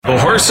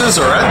horses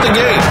are at the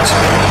gate.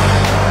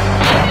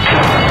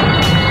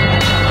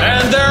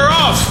 And they're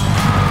off!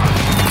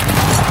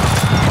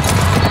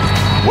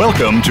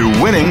 Welcome to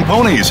Winning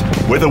Ponies.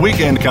 With the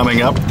weekend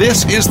coming up,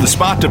 this is the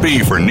spot to be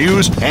for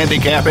news,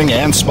 handicapping,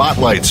 and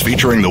spotlights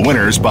featuring the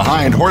winners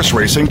behind horse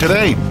racing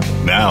today.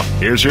 Now,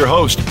 here's your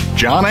host,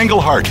 John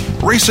Englehart,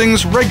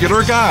 racing's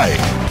regular guy.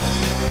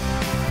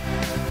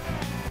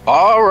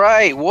 All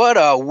right, what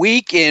a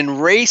week in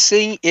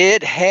racing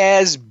it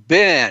has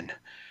been.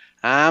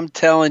 I'm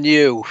telling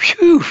you,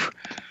 whew,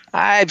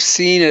 I've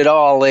seen it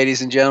all,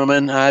 ladies and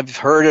gentlemen. I've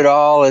heard it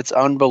all. It's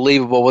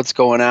unbelievable what's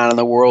going on in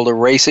the world of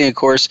racing. Of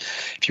course,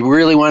 if you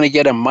really want to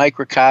get a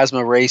microcosm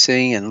of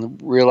racing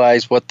and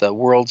realize what the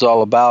world's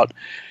all about,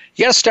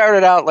 you got to start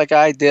it out like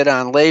I did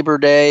on Labor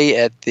Day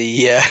at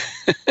the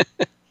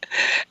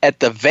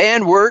at the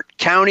Van Wert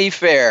County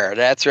Fair.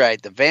 That's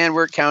right, the Van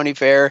Wert County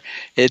Fair.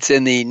 It's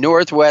in the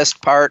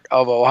northwest part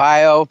of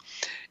Ohio,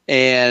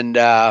 and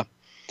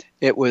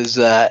it was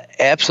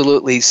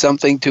absolutely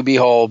something to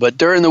behold. But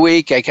during the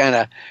week, I kind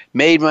of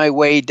made my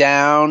way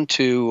down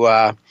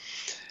to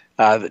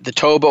the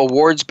Toba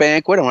Awards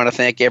Banquet. I want to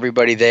thank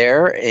everybody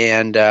there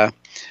and,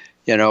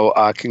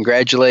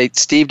 congratulate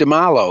Steve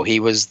DeMalo. He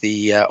was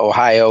the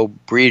Ohio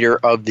Breeder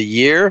of the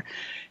Year.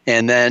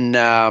 And then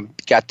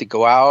got to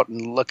go out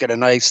and look at a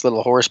nice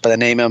little horse by the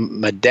name of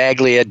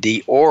Medaglia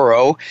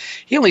d'Oro.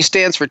 He only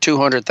stands for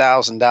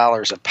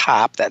 $200,000 a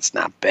pop. That's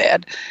not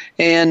bad.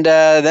 And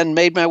then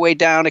made my way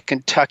down to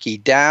Kentucky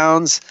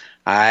Downs.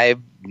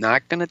 I'm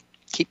not going to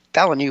keep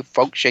telling you,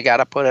 folks, you got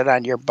to put it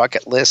on your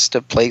bucket list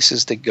of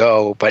places to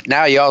go. But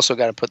now you also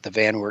got to put the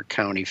Van Wert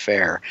County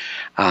Fair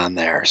on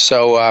there.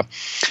 So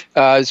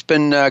it's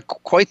been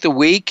quite the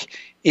week.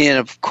 And,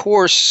 of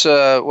course,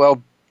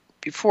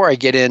 before I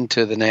get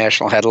into the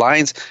national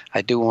headlines,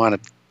 I do want to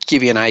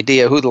give you an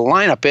idea who the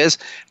lineup is.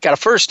 Got a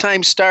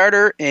first-time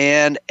starter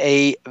and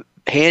a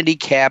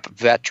handicap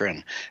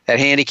veteran. That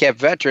handicap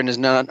veteran is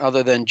none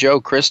other than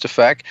Joe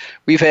Kristufek.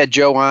 We've had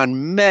Joe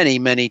on many,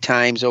 many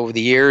times over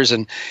the years,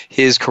 and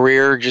his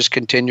career just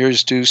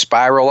continues to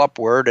spiral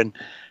upward. And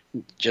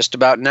just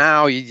about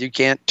now, you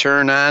can't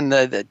turn on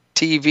the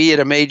TV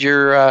at a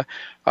major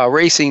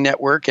racing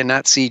network and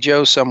not see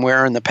Joe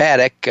somewhere in the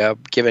paddock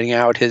giving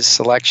out his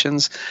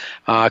selections.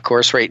 Of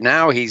course, right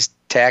now he's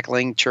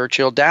tackling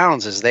Churchill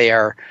Downs as they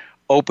are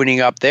opening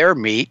up their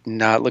meet,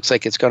 and it looks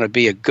like it's going to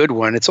be a good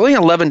one. It's only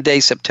an 11-day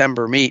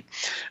September meet.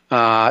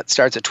 It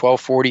starts at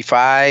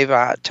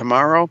 12:45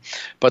 tomorrow,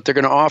 but they're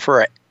going to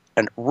offer a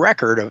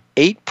record of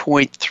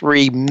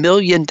 $8.3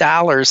 million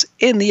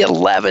in the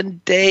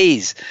 11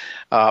 days.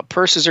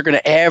 Purses are going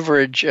to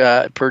average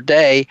per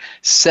day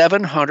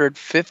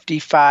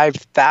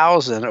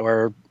 $755,000,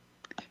 or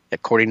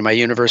according to my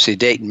University of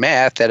Dayton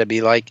math, that'd be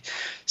like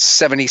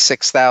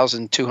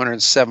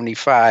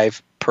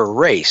 $76,275 per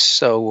race.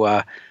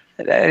 So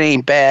that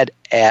ain't bad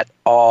at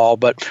all.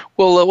 But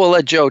we'll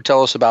let Joe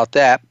tell us about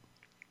that.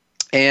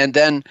 And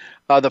then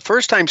the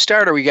first-time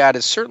starter we got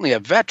is certainly a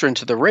veteran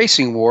to the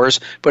racing wars,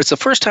 but it's the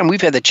first time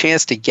we've had the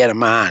chance to get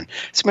him on.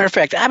 As a matter of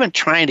fact, I've been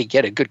trying to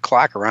get a good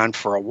clocker on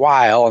for a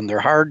while, and they're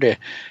hard to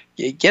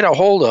get a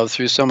hold of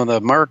through some of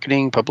the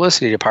marketing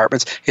publicity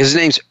departments. His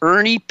name's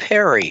Ernie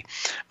Perri.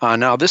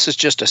 Now, this is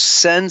just a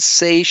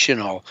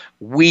sensational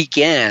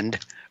weekend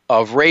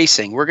of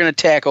racing. We're going to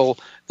tackle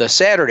the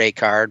Saturday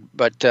card,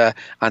 but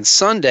on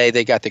Sunday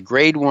they got the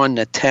Grade 1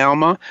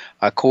 Natalma,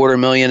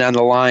 $250,000 on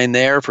the line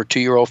there for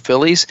 2-year-old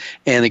fillies,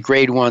 and the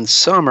Grade 1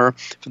 Summer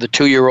for the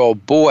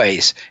 2-year-old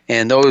boys.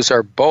 And those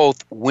are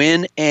both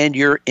win and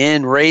you're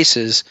in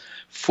races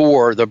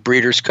for the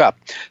Breeders' Cup.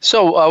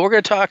 So we're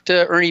going to talk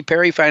to Ernie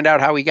Perri, find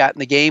out how he got in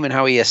the game and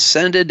how he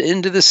ascended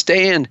into the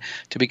stand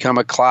to become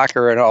a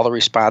clocker and all the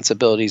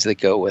responsibilities that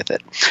go with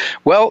it.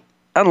 Well,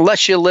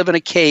 unless you live in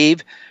a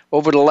cave,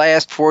 over the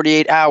last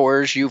 48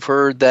 hours, you've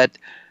heard that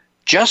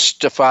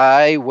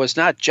Justify was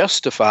not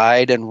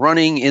justified in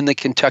running in the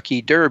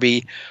Kentucky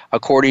Derby,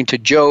 according to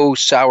Joe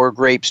Sour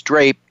Grapes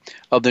Drape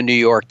of the New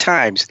York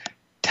Times.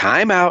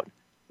 Time out.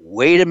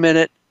 Wait a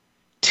minute.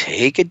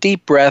 Take a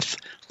deep breath.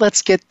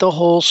 Let's get the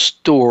whole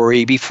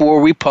story before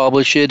we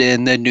publish it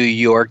in the New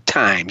York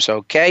Times,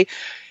 okay?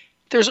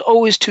 There's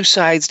always two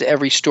sides to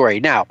every story.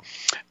 Now,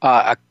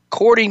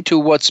 according to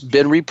what's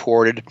been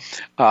reported,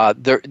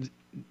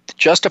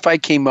 Justify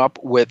came up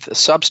with a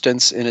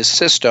substance in his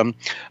system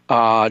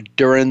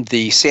during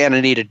the Santa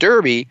Anita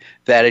Derby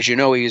that, as you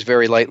know, he was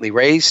very lightly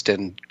raced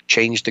and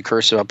changed the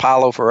curse of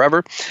Apollo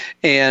forever.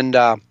 And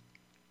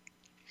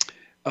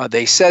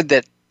they said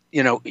that,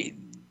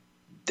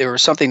 there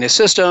was something in the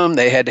system.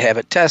 They had to have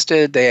it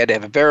tested. They had to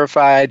have it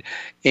verified.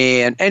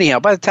 And anyhow,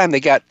 by the time they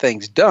got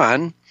things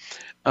done,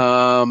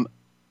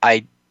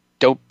 I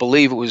don't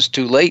believe it was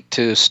too late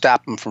to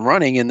stop him from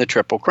running in the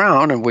Triple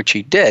Crown, in which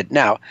he did.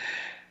 Now,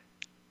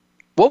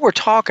 what we're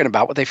talking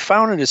about, what they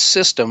found in his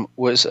system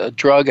was a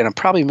drug, and I'm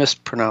probably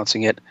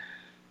mispronouncing it,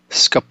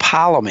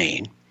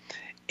 scopolamine.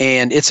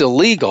 And it's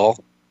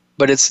illegal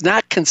but it's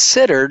not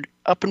considered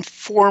a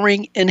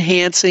performing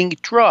enhancing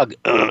drug,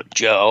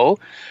 Joe.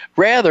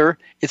 Rather,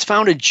 it's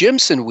found in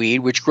Jimson weed,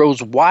 which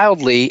grows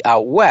wildly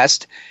out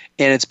west,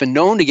 and it's been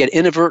known to get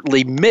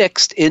inadvertently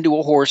mixed into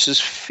a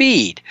horse's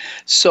feed.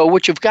 So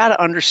what you've got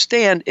to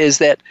understand is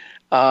that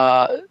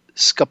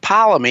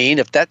scopolamine,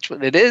 if that's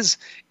what it is,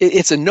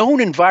 it's a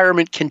known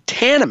environment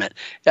contaminant.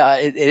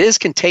 It is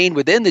contained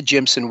within the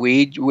Jimson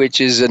weed,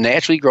 which is a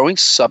naturally growing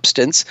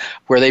substance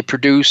where they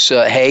produce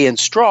hay and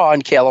straw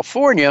in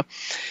California.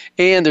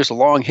 And there's a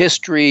long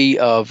history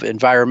of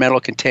environmental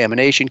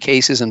contamination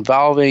cases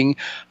involving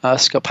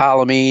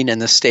scopolamine in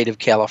the state of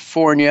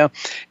California.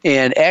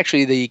 And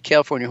actually, the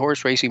California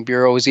Horse Racing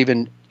Bureau has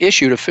even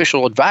issued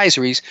official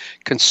advisories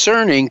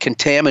concerning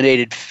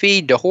contaminated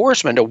feed to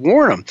horsemen to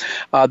warn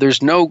them.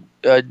 There's no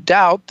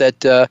doubt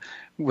that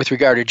with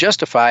regard to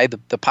Justify,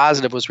 the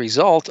positive was a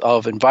result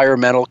of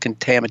environmental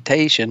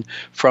contamination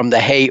from the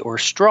hay or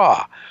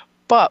straw.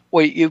 But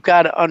what you've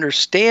got to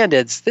understand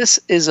is this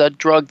is a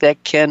drug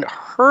that can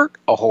hurt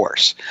a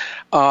horse.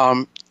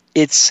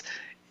 It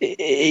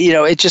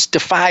just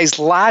defies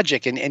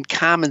logic and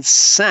common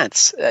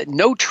sense.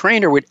 No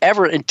trainer would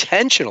ever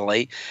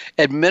intentionally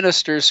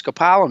administer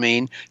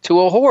scopolamine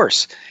to a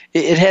horse.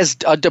 It has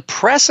a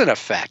depressant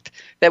effect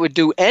that would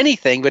do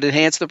anything but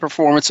enhance the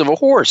performance of a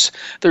horse.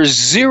 There's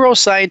zero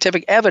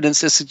scientific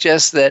evidence to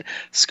suggest that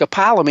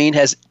scopolamine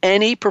has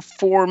any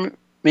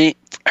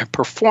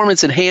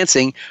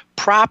performance-enhancing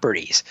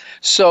properties.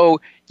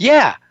 So,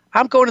 yeah,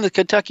 I'm going to the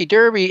Kentucky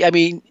Derby,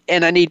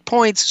 and I need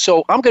points,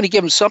 so I'm going to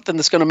give him something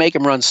that's going to make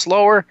him run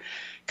slower.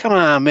 Come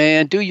on,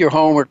 man, do your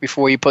homework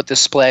before you put this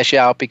splash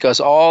out,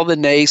 because all the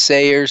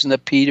naysayers and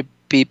the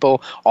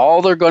people,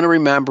 all they're going to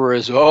remember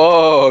is,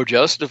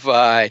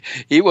 Justify.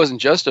 He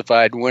wasn't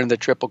justified in winning the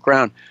Triple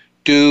Crown.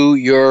 Do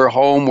your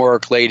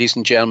homework, ladies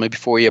and gentlemen,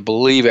 before you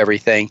believe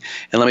everything.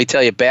 And let me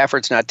tell you,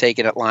 Baffert's not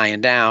taking it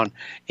lying down.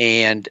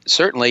 And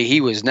certainly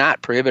he was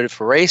not prohibited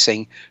for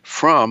racing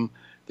from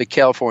the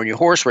California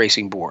Horse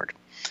Racing Board.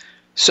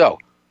 So,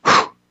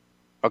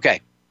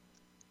 okay,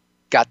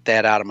 got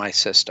that out of my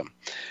system.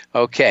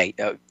 Okay,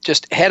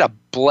 just had a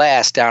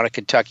blast down at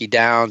Kentucky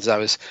Downs. I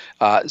was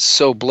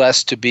so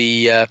blessed to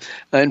be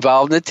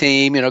involved in the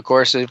team. And, of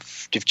course,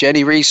 if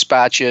Jenny Reese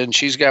spots you and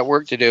she's got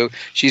work to do,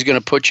 she's going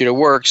to put you to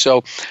work.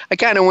 So I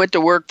kind of went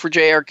to work for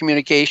JR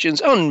Communications,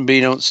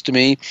 unbeknownst to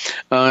me.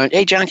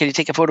 Hey, John, can you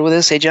take a photo with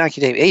this? Hey, John,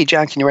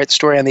 can you write the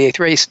story on the 8th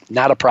race?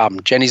 Not a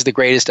problem. Jenny's the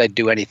greatest. I'd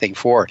do anything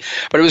for her.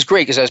 But it was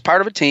great because I was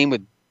part of a team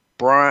with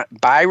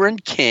Byron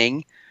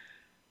King.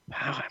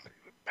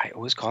 I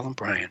always call him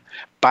Brian.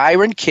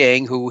 Byron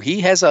King, who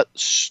he has a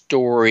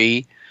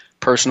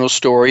personal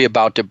story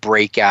about to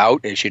break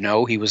out. As you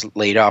know, he was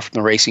laid off from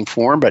the racing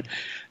form, but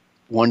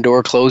one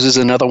door closes,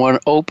 another one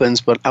opens.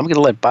 But I'm going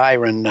to let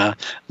Byron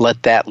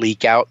let that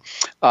leak out.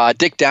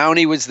 Dick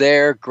Downey was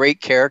there,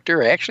 great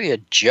character, actually a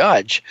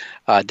judge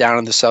down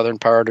in the southern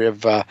part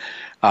of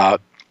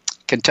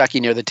Kentucky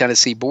near the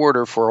Tennessee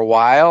border for a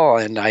while,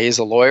 and he's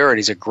a lawyer and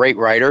he's a great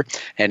writer,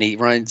 and he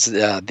runs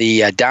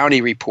the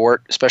Downey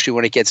Report, especially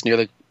when it gets near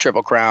the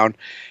Triple Crown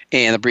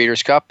and the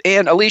Breeders' Cup.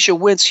 And Alicia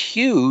Wintz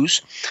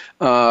Hughes,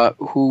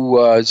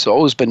 who has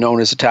always been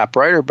known as a top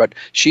writer, but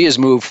she has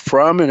moved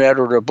from an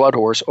editor to Blood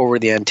Horse over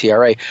the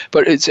NTRA.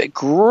 But it's a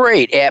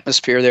great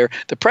atmosphere there.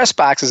 The press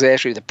box is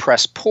actually the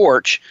press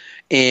porch,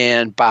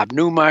 and Bob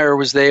Newmeyer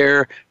was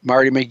there,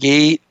 Marty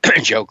McGee,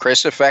 Joe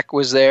Kristufek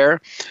was there.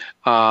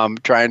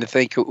 Trying to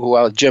think who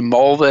else, Jim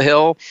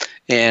Mulvihill,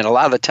 and a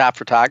lot of the top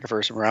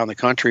photographers from around the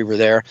country were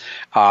there.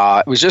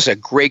 It was just a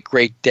great,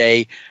 great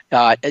day.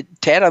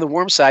 Tad on the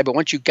warm side, but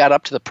once you got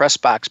up to the press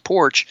box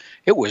porch,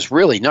 it was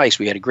really nice.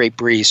 We had a great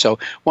breeze. So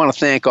I want to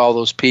thank all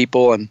those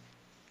people, and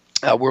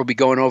we'll be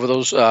going over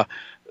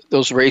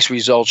those race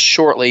results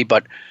shortly.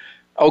 But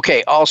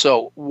okay,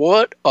 also,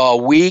 what a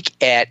week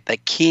at the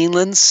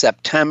Keeneland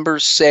September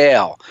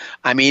sale.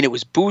 I mean, it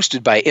was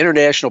boosted by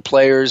international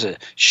players,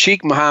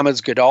 Sheikh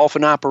Mohammed's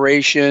Godolphin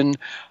operation,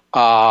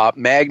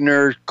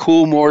 Magner,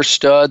 Coolmore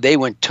Stud. They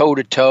went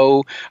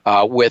toe-to-toe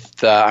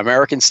with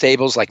American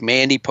stables like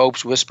Mandy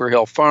Pope's Whisper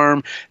Hill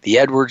Farm, the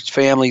Edwards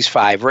family's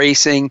Five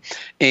Racing,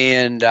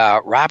 and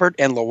Robert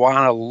and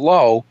Luana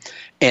Lowe.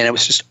 And it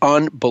was just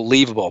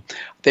unbelievable.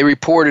 They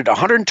reported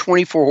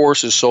 124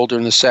 horses sold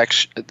during the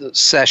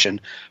session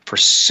for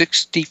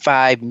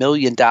 $65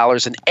 million,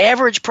 an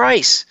average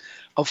price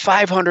of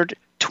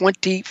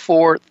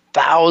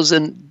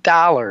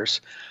 $524,000.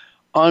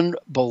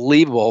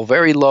 Unbelievable,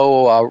 very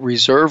low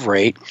reserve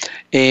rate.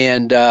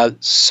 And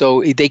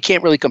so they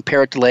can't really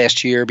compare it to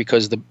last year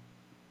because the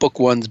book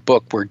one's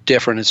book were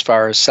different as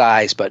far as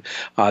size, but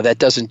that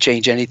doesn't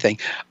change anything.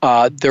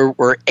 There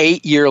were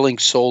 8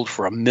 yearlings sold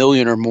for $1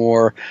 million or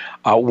more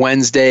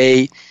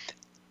Wednesday,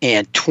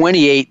 and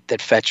 28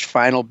 that fetched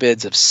final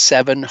bids of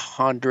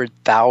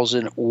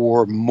 $700,000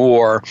 or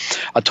more.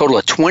 A total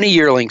of 20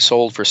 yearlings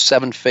sold for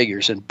 7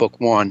 figures in book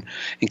one,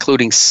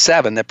 including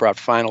 7 that brought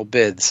final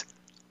bids.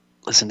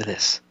 Listen to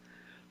this.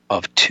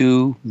 Of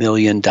 $2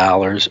 million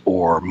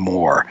or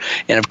more.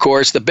 And of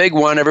course, the big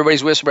one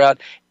everybody's whispering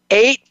about,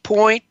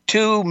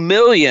 $8.2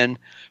 million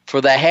for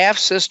the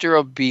half-sister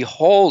of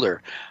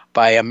Beholder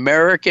by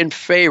American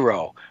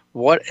Pharaoh.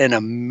 What an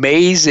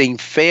amazing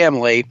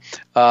family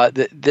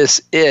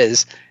this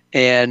is.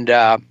 And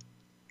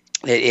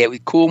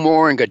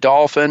Coolmore and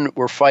Godolphin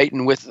were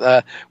fighting with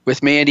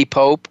Mandy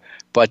Pope,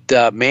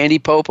 but Mandy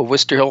Pope of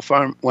Worcester Hill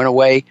Farm went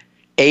away.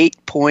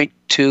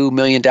 $8.2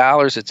 million.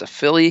 It's a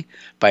filly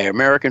by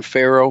American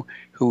Pharaoh,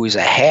 who is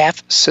a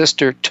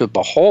half-sister to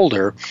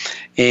Beholder,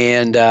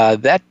 and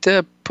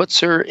that puts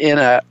her in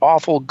an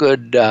awful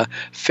good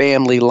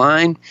family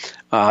line.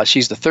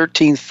 She's the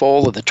 13th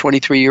foal of the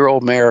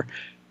 23-year-old mare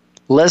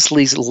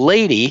Leslie's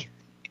Lady.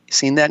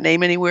 Seen that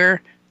name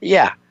anywhere?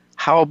 Yeah.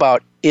 How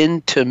about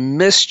Into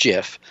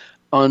Mischief?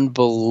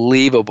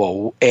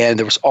 Unbelievable. And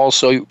there was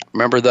also,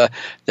 remember the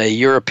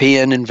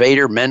European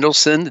Invader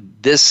Mendelssohn?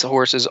 This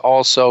horse is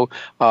also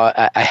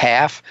a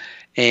half.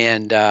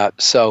 And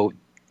so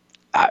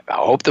I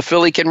hope the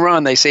filly can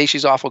run. They say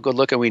she's awful good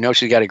looking. We know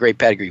she's got a great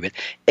pedigree. But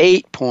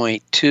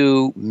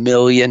 $8.2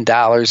 million at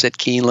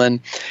Keeneland.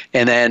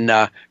 And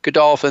then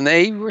Godolphin,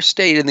 they were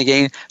stayed in the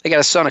game. They got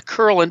a son of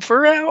Curlin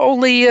for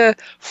only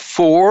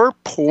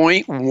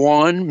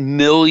 $4.1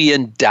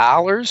 million.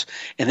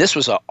 And this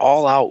was an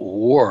all-out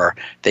war,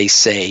 they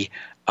say,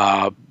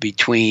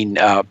 between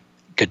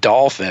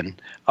Godolphin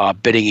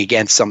bidding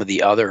against some of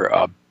the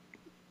other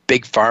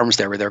big farms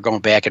there where they're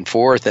going back and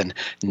forth, and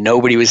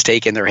nobody was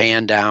taking their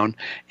hand down.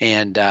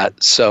 And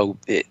so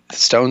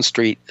Stone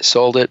Street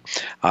sold it.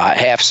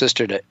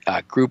 Half-sister to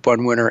Group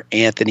 1 winner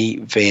Anthony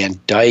Van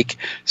Dyke.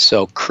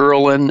 So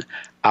Curlin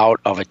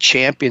out of a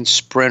champion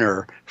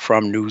sprinter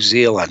from New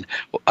Zealand.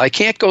 I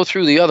can't go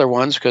through the other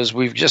ones because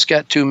we've just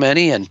got too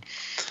many, and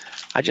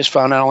I just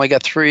found I only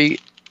got 3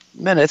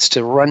 minutes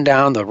to run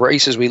down the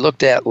races we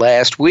looked at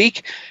last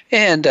week,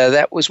 and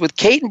that was with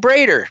Kate and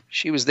Brader.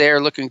 She was there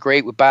looking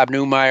great with Bob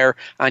Newmeyer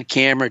on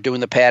camera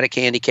doing the paddock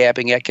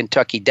handicapping at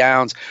Kentucky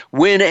Downs.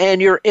 Win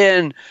and you're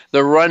in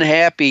the Run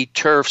Happy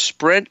Turf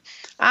Sprint.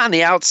 On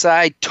the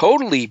outside,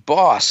 Totally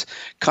Boss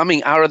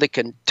coming out of the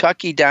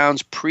Kentucky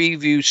Downs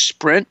Preview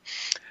Sprint.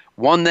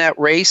 Won that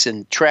race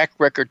in track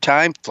record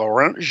time.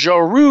 Florent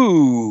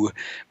Giroux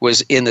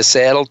was in the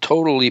saddle.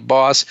 Totally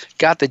Boss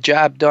got the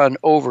job done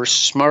over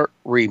Smart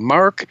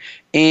Remark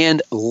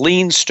and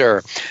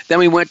Leanster. Then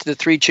we went to the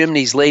Three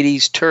Chimneys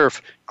Ladies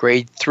Turf,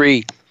 Grade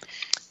 3.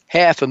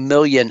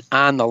 $500,000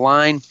 on the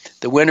line.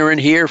 The winner in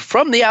here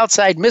from the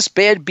outside, Miss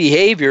Bad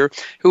Behavior,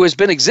 who has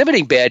been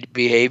exhibiting bad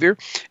behavior.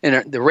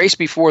 In the race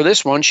before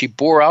this one, she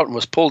bore out and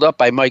was pulled up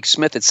by Mike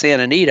Smith at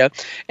Santa Anita.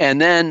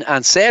 And then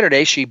on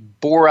Saturday, she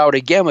bore out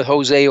again with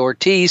Jose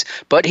Ortiz,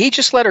 but he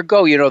just let her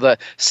go. You know,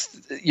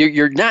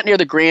 you're not near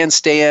the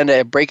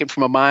grandstand, breaking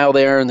from a mile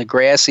there in the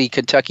grassy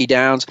Kentucky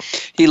Downs.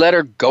 He let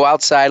her go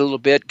outside a little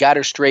bit, got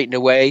her straightened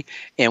away,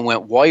 and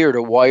went wire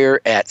to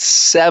wire at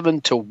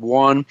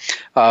 7-1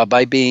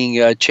 by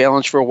being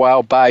challenged for a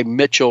while by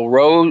Mitchell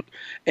Rowe,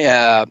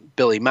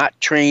 Billy Mott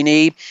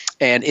trainee,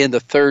 and in the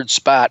third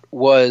spot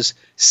was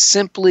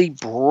Simply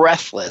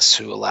Breathless,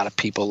 who a lot of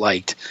people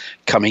liked,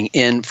 coming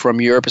in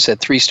from Europe. It's had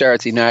 3 stars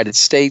at the United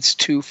States,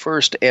 2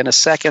 first and a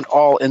second,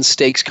 all in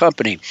Stakes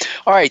Company.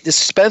 All right, this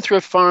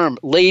Spendthrift Farm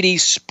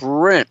Ladies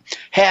Sprint,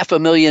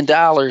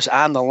 $500,000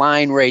 on the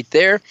line right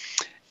there.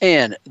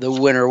 And the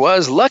winner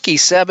was Lucky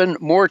 7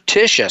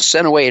 Morticia,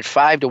 sent away at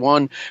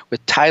 5-1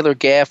 with Tyler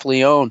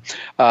Gaffleone.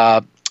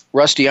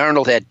 Rusty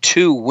Arnold had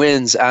 2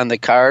 wins on the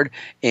card,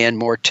 and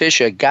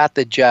Morticia got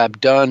the job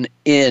done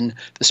in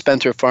the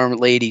Spendthrift Farm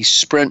Ladies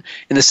Sprint.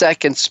 In the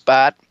second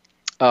spot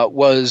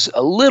was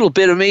a little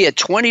bit of me at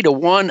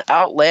 20-1,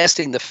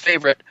 outlasting the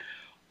favorite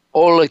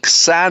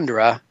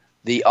Alexandra,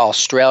 the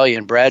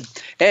Australian bred.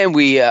 And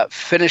we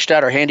finished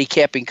out our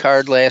handicapping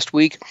card last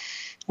week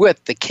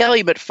with the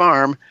Calumet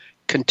Farm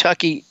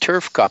Kentucky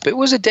Turf Cup. It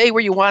was a day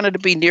where you wanted to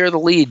be near the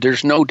lead.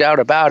 There's no doubt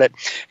about it.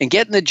 And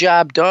getting the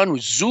job done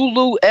was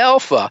Zulu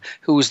Alpha,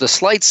 who was the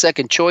slight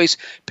second choice,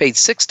 paid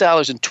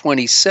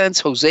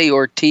 $6.20. Jose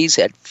Ortiz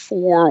had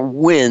 4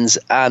 wins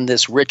on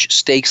this rich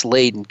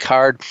stakes-laden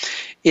card.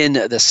 In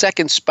the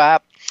second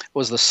spot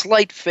was the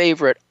slight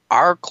favorite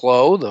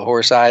Arclo, the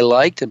horse I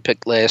liked and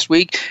picked last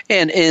week,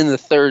 and in the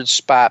third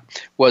spot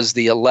was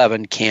the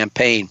 11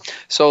 Campaign.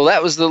 So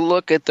that was the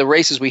look at the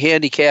races we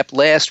handicapped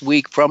last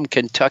week from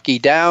Kentucky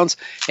Downs,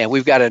 and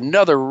we've got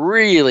another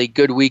really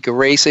good week of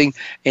racing,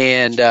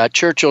 and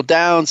Churchill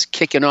Downs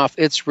kicking off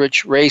its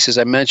rich race, as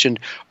I mentioned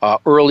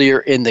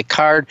earlier in the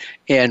card,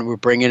 and we're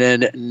bringing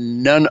in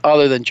none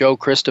other than Joe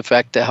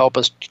Kristufek to help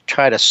us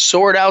try to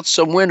sort out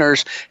some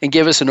winners and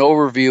give us an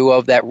overview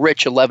of that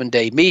rich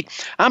 11-day meet.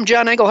 I'm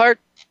John Englehart.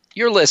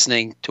 You're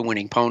listening to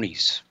Winning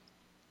Ponies.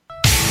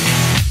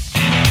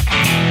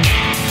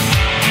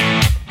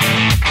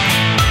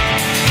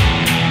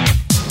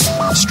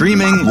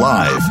 Streaming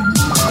live,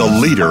 the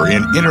leader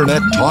in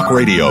Internet talk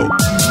radio,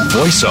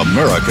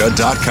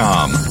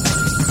 VoiceAmerica.com.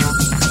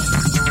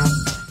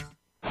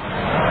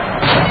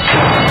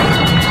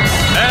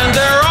 And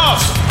they're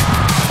off.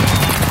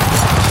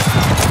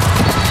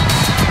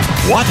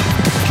 What?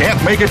 Can't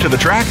make it to the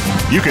track?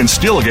 You can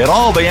still get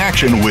all the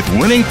action with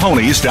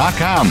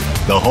winningponies.com,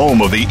 the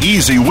home of the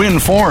easy win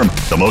form,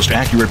 the most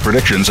accurate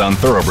predictions on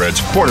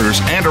thoroughbreds,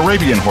 quarters, and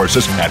Arabian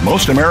horses at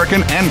most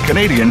American and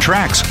Canadian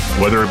tracks.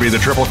 Whether it be the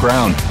Triple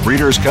Crown,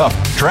 Breeders' Cup,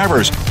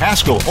 Travers,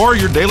 Haskell, or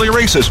your daily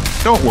races,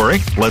 don't worry,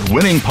 let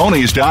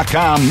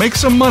winningponies.com make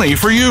some money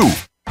for you.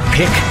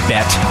 Pick,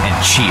 bet, and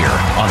cheer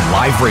on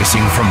live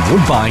racing from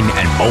Woodbine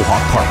and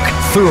Mohawk Park.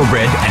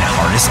 Thoroughbred and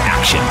harness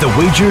action. The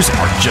wagers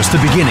are just the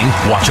beginning.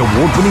 Watch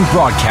award-winning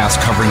broadcasts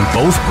covering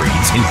both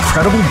breeds,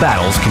 incredible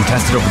battles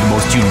contested over the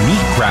most unique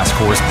grass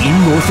course in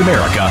North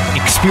America.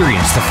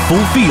 Experience the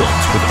full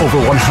fields with over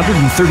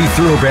 130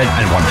 thoroughbred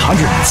and 160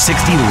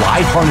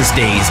 live harness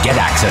days. Get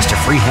access to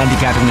free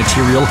handicapping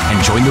material and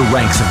join the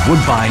ranks of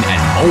Woodbine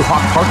and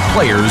Mohawk Park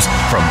players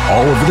from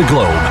all over the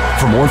globe.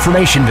 For more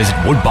information, visit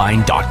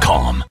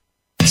woodbine.com.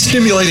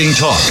 Stimulating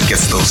talk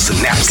gets those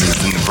synapses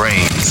in the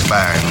brain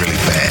firing really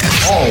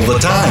fast. All the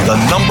time. The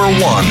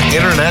 #1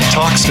 internet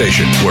talk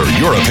station where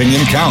your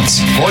opinion counts.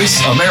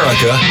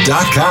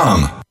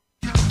 VoiceAmerica.com.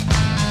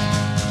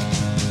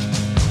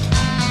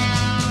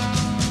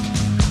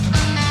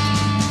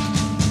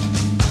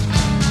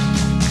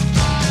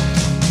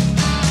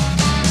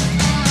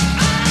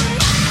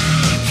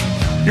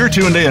 You're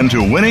tuned in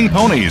to Winning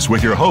Ponies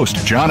with your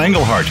host, John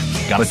Englehart.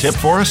 Got a tip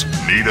for us?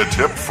 Need a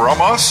tip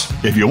from us?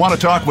 If you want to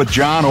talk with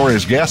John or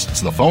his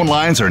guests, the phone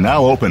lines are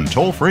now open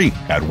toll-free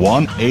at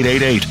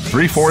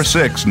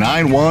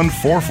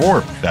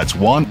 1-888-346-9144. That's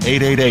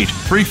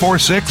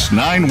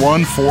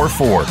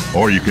 1-888-346-9144.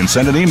 Or you can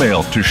send an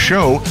email to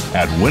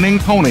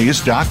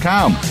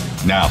show@winningponies.com.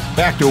 Now,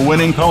 back to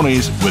Winning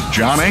Ponies with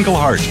John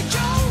Englehart.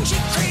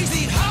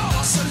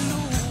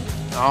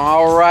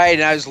 All right,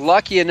 and I was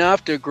lucky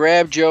enough to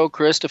grab Joe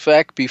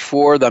Kristufek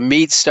before the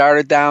meet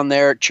started down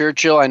there at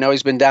Churchill. I know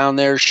he's been down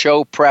there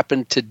show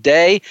prepping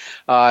today.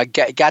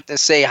 Got to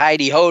say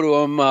hi-de-ho to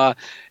him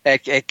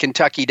at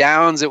Kentucky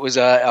Downs. It was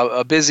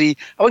a busy,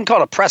 I wouldn't call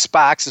it a press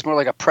box, it's more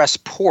like a press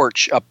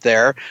porch up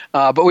there.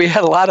 But we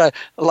had a lot of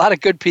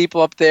good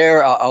people up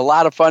there, a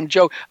lot of fun.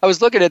 Joe, I was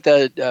looking at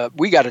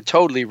we got to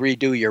totally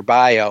redo your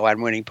bio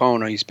on Winning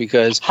Ponies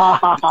because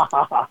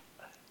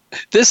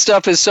this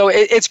stuff is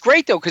it's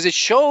great, though, because it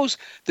shows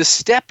the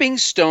stepping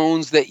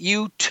stones that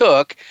you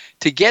took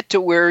to get to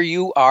where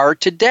you are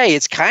today.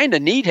 It's kind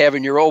of neat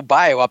having your old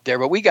bio up there,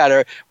 but we got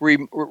to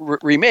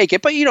remake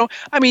it. But,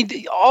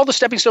 all the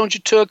stepping stones you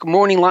took,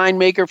 morning line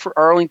maker for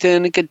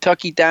Arlington and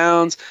Kentucky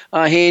Downs,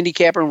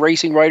 handicapper and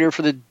racing writer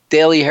for the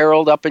Daily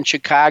Herald up in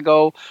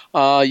Chicago,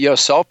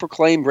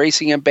 self-proclaimed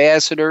racing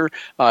ambassador,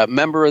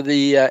 member of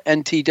the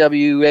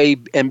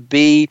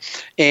NTWA&B,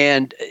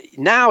 and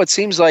now it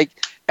seems like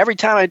every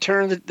time I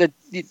turn the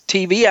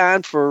TV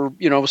on for,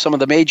 some of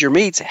the major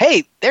meets,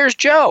 hey, there's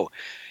Joe.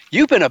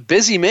 You've been a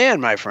busy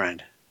man, my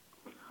friend.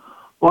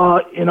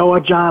 Well, you know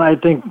what, John, I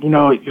think,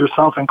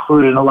 yourself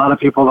included, and a lot of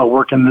people that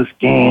work in this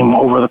game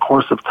over the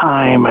course of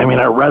time,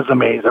 our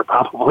resumes are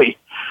probably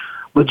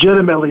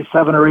legitimately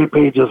 7 or 8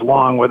 pages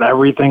long with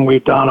everything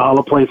we've done, all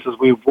the places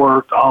we've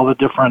worked, all the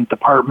different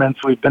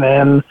departments we've been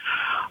in.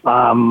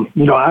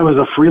 I was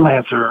a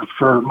freelancer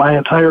for my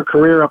entire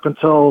career up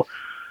until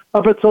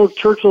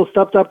Churchill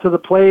stepped up to the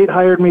plate,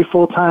 hired me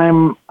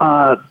full-time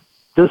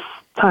this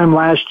time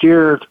last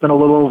year. It's been a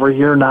little over a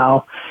year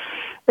now.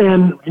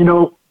 And,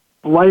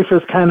 life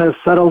has kind of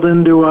settled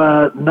into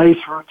a nice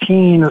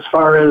routine as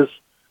far as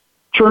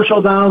Churchill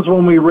Downs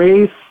when we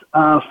race,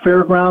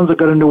 fairgrounds. I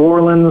go to New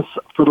Orleans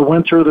for the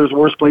winter. There's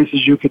worse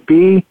places you could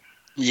be.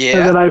 Yeah.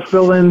 And then I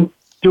fill in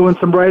doing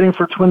some writing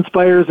for Twin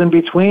Spires in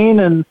between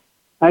and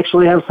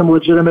actually have some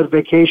legitimate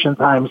vacation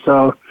time.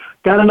 So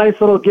got a nice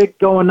little gig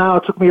going now.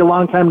 It took me a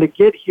long time to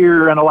get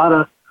here and a lot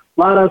of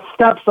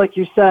steps, like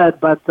you said,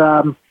 but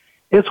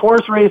it's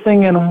horse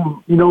racing, and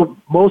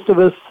most of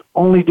us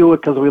only do it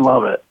because we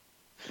love it.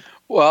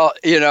 Well,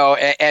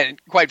 and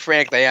quite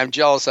frankly, I'm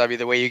jealous of you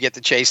the way you get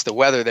to chase the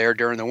weather there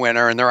during the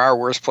winter, and there are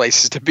worse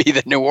places to be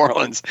than New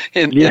Orleans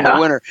in the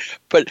winter.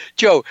 But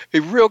Joe,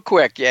 real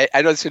quick,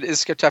 I know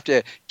it's tough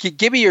to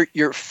give me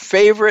your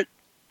favorite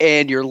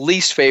and your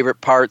least favorite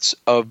parts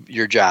of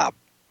your job.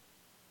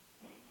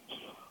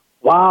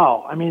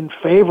 Wow.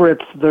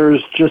 Favorites,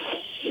 there's just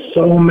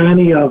so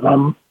many of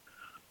them.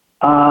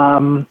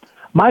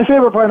 My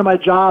favorite part of my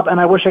job,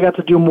 and I wish I got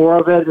to do more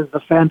of it, is the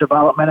fan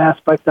development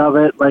aspect of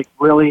it, like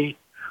really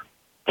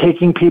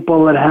taking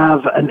people that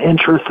have an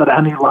interest at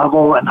any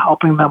level and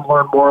helping them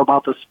learn more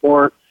about the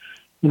sport.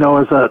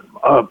 As a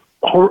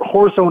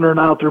horse owner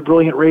now through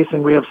Brilliant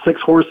Racing, we have 6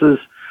 horses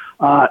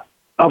of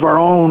our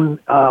own,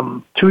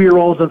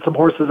 2-year-olds and some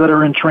horses that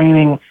are in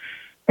training.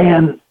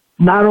 And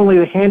not only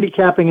the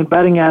handicapping and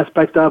betting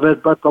aspect of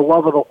it, but the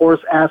love of the horse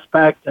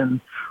aspect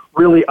and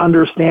really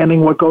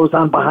understanding what goes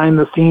on behind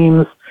the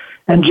scenes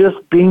and just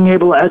being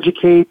able to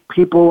educate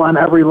people on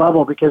every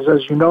level because,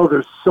 as you know,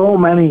 there's so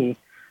many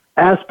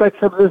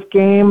aspects of this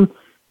game,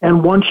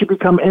 and once you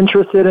become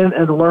interested in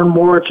and learn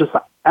more, it's just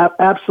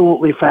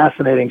absolutely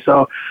fascinating.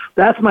 So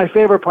that's my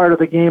favorite part of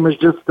the game is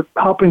just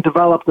helping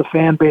develop the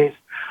fan base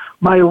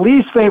My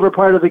least favorite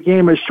part of the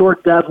game is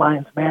short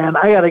deadlines, man.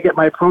 I got to get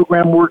my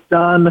program work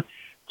done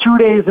 2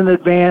 days in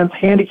advance,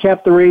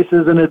 handicap the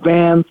races in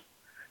advance,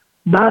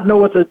 not know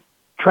what the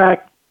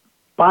track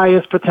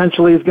bias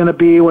potentially is going to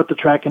be, what the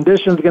track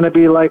conditions are going to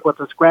be like, what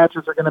the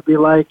scratches are going to be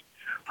like.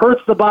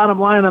 Hurts the bottom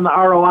line on the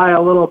ROI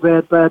a little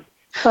bit, but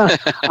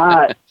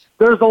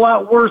there's a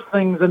lot worse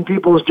things in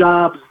people's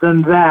jobs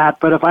than that.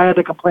 But if I had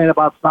to complain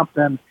about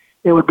something,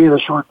 it would be the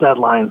short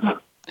deadlines.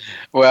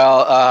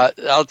 Well,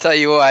 I'll tell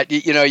you what.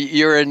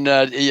 You're in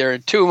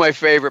two of my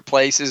favorite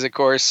places. Of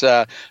course,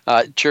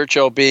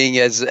 Churchill being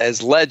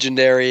as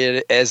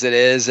legendary as it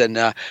is,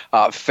 and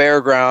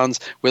Fairgrounds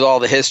with all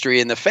the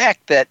history, and the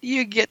fact that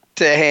you get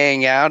to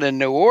hang out in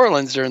New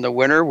Orleans during the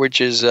winter,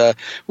 which is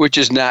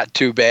not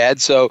too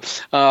bad. So,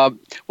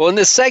 well, in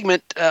this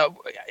segment,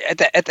 at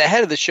the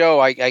head of the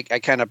show, I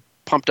kind of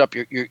pumped up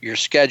your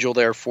schedule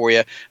there for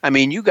you. I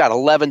mean, you got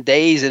 11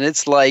 days, and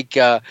it's like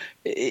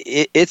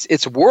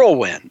it's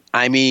whirlwind.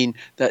 I mean,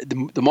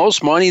 the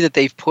most money that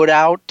they've put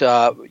out,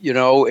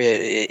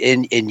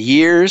 in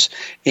years,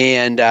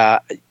 and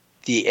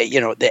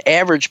the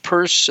average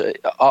purse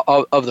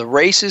of the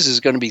races is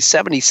going to be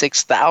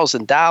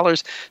 $76,000,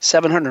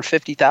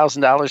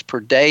 $750,000 per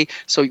day.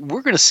 So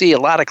we're going to see a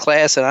lot of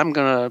class, and I'm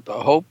going to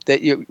hope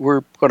that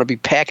we're going to be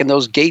packing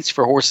those gates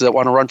for horses that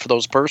want to run for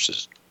those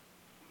purses.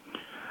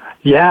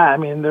 Yeah, I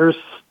mean, there's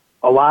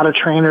a lot of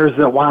trainers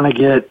that want to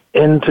get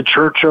into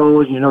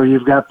Churchill.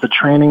 You've got the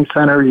training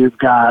center, you've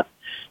got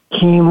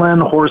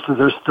Keeneland. Horses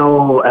are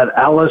still at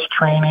Ellis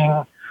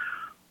training,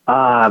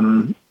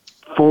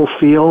 full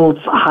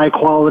fields,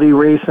 high-quality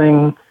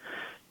racing,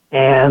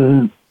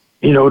 and,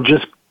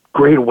 just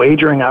great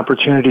wagering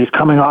opportunities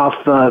coming off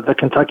the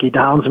Kentucky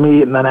Downs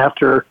meet. And then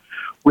after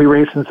we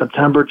race in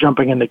September,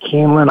 jumping into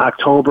Keeneland,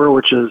 October,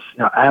 which is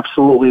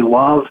absolutely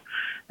love.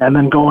 And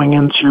then going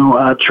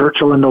into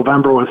Churchill in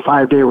November with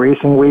 5-day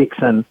racing weeks.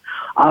 And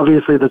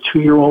obviously the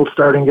 2-year-olds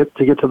starting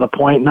to get to the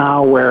point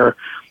now where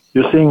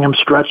you're seeing them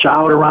stretch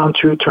out around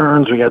 2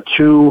 turns. We got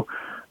 2,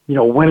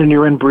 win and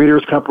you're in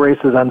Breeders' Cup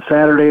races on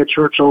Saturday at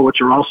Churchill,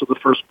 which are also the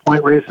first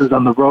point races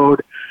on the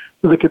road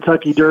to the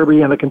Kentucky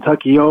Derby and the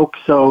Kentucky Oaks.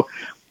 So,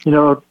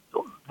 the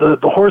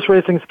horse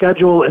racing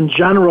schedule in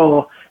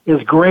general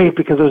is great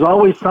because there's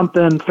always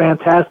something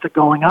fantastic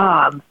going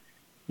on.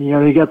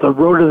 You got the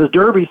Road to the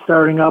Derby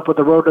starting up with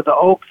the Road to the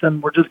Oaks,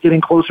 and we're just getting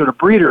closer to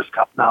Breeders'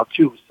 Cup now,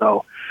 too.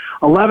 So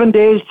 11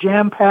 days,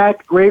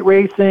 jam-packed, great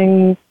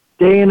racing,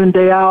 day in and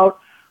day out,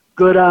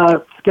 good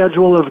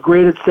schedule of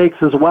graded stakes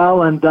as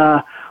well. And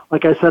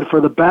like I said,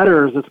 for the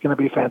bettors, it's going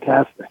to be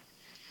fantastic.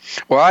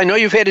 Well, I know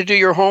you've had to do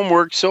your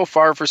homework so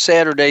far for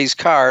Saturday's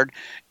card,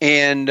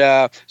 and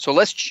so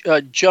let's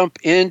jump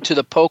into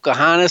the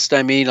Pocahontas.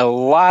 I mean, a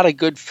lot of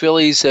good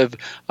fillies have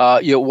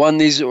won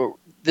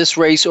this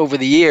race over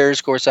the years.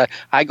 Of course,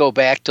 I go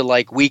back to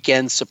like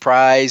Weekend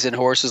Surprise and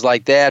horses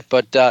like that.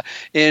 But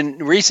in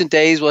recent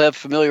days, we'll have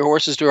familiar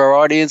horses to our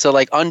audience.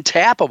 Like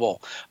Untappable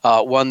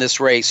won this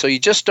race. So you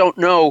just don't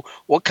know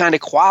what kind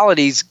of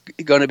quality's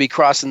going to be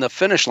crossing the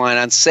finish line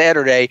on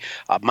Saturday.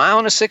 A mile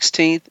and a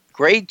 16th,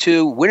 grade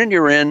 2, winning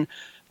you're in,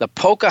 the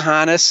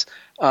Pocahontas.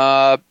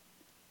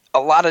 A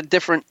lot of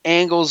different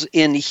angles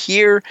in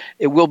here.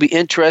 It will be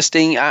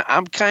interesting.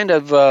 I'm kind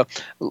of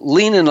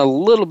leaning a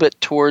little bit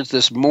towards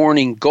this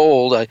Morning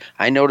Gold.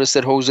 I noticed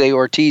that Jose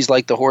Ortiz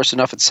liked the horse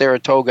enough at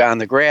Saratoga on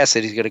the grass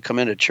that he's going to come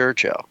into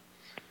Churchill.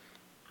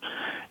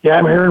 Yeah,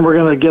 I'm hearing we're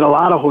going to get a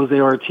lot of Jose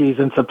Ortiz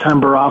in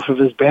September off of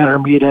his banner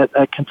meet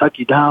at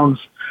Kentucky Downs,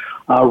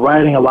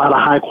 riding a lot of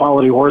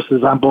high-quality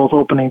horses on both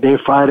opening day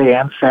Friday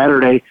and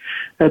Saturday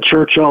at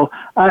Churchill.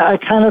 I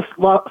kind of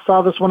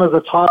saw this one as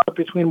a toss-up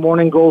between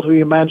Morning Gold, who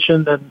you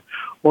mentioned, and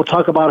we'll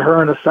talk about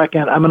her in a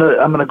second. I'm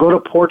gonna go to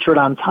Portrait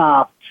on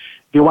top.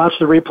 If you watch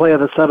the replay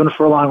of the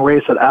 7-furlong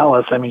race at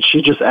Alice, I mean,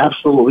 she just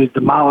absolutely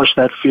demolished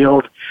that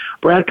field.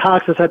 Brad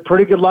Cox has had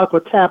pretty good luck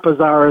with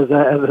Tapazar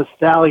as a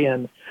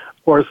stallion,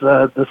 of course,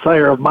 the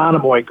sire of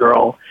Monomoy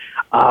Girl.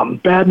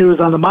 Bad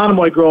news on the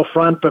Monomoy Girl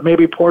front, but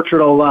maybe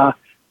Portrait will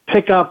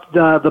pick up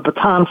the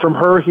baton from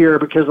her here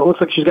because it looks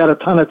like she's got a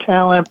ton of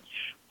talent.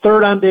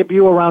 Third on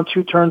debut around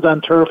 2 turns on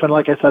turf, and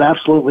like I said,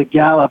 absolutely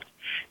galloped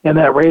in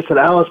that race at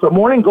Alice. But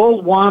Morning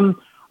Gold won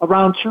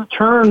around 2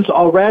 turns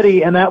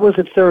already, and that was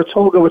at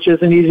Saratoga, which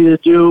isn't easy to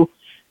do.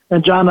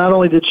 And, John, not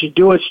only did she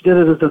do it, she did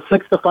it as a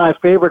 6-5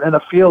 favorite in a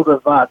field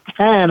of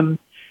 10,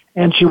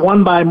 and she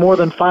won by more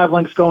than 5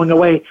 lengths going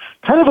away.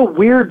 Kind of a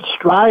weird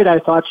stride, I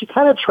thought. She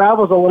kind of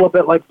travels a little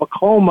bit like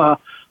Vacoma,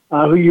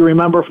 who you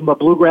remember from the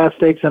Bluegrass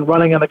Stakes and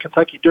running in the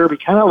Kentucky Derby,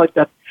 kind of like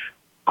that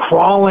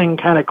crawling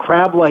kind of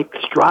crab-like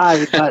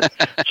stride, but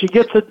she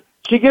gets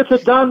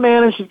it done,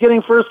 man, and she's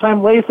getting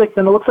first-time LASIK,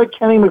 and it looks like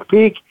Kenny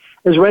McPeak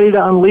is ready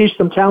to unleash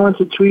some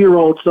talented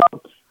 2-year-olds. So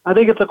I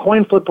think it's a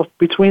coin flip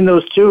between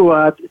those two.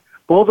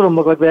 Both of them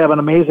look like they have an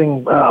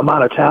amazing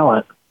amount of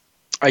talent.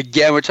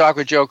 Again, we're talking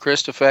with Joe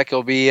Kristufek.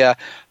 He'll be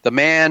the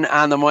man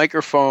on the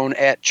microphone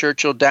at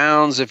Churchill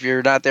Downs. If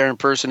you're not there in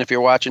person, if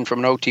you're watching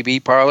from an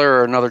OTB parlor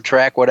or another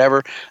track,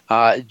 whatever,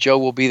 Joe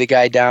will be the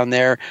guy down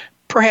there.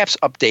 perhaps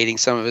updating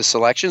some of his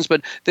selections.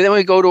 But then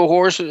we go to a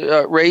horse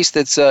race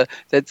that's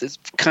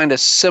kind of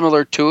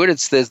similar to it.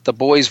 It's the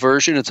boys'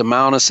 version. It's a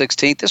mile and a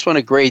 16th. This one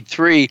a grade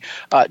 3,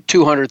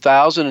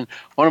 200,000. And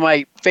one of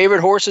my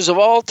favorite horses of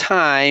all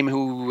time,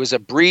 who was a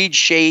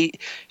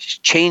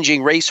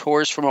breed-changing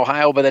racehorse from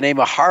Ohio by the name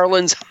of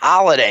Harlan's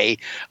Holiday,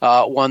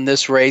 won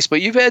this race.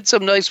 But you've had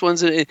some nice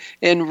ones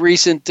in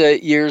recent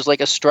years,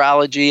 like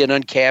Astrology and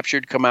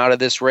Uncaptured, come out of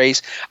this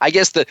race. I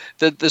guess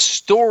the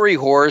story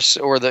horse,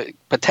 or the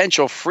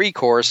potential freak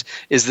horse,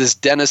 is this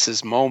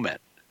Dennis's Moment.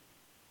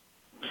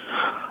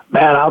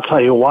 Man, I'll tell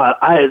you what.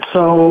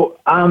 So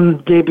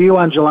on debut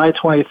on July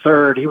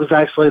 23rd, he was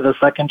actually the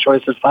second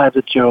choice at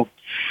 5-2.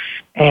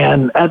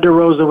 And Ed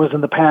DeRosa was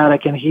in the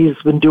paddock, and he's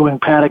been doing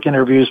paddock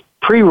interviews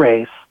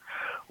pre-race.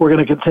 We're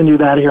going to continue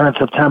that here in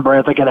September.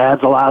 I think it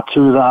adds a lot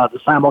to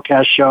the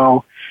simulcast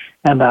show,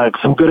 and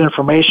some good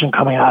information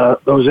coming out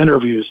of those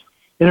interviews.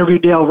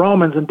 Interviewed Dale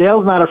Romans, and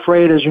Dale's not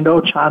afraid, as you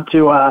know, John,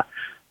 to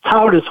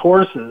tout his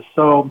horses.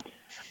 So,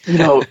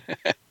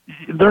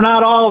 they're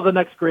not all the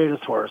next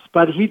greatest horse,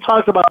 but he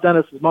talked about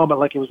Dennis's Moment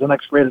like he was the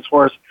next greatest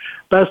horse.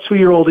 Best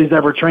 2-year-old he's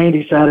ever trained,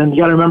 he said. And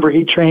you got to remember,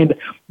 he trained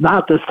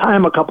not this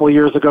time a couple of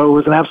years ago. He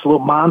was an absolute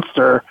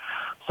monster,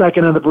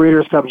 second in the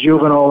Breeders' Cup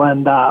Juvenile,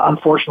 and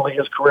unfortunately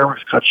his career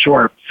was cut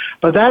short.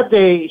 But that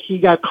day, he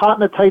got caught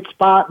in a tight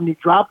spot, and he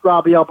dropped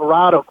Robbie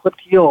Alvarado,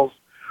 clipped heels.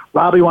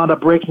 Robbie wound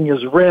up breaking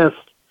his wrist.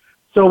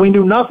 So we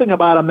knew nothing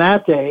about him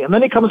that day. And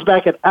then he comes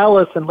back at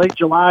Ellis in late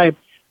July.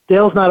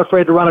 Dale's not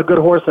afraid to run a good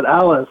horse at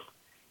Ellis.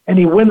 And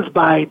he wins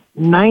by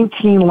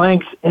 19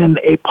 lengths in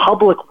a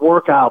public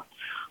workout.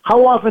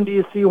 How often do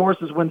you see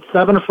horses win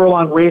 7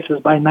 furlong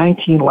races by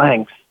 19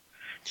 lengths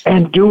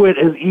and do it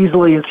as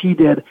easily as he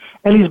did?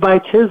 And he's by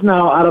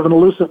Tisnow out of an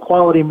elusive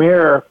quality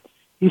mare.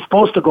 He's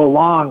supposed to go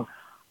long.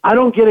 I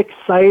don't get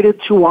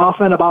excited too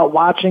often about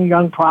watching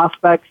young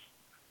prospects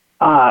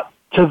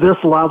to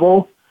this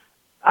level.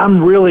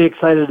 I'm really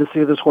excited to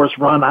see this horse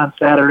run on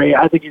Saturday.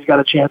 I think he's got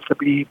a chance to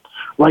be,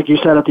 like you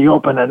said at the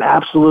Open, an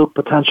absolute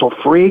potential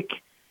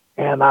freak.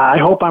 And I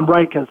hope I'm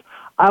right, because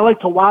I like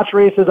to watch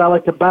races. I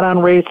like to bet on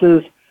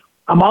races.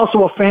 I'm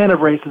also a fan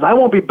of races. I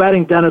won't be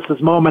betting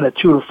Dennis's Moment at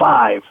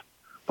 2-5,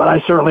 but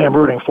I certainly am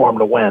rooting for him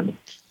to win.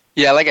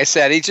 Yeah, like I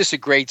said, he's just a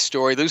great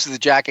story. Loses the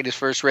jockey in his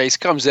first race,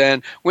 comes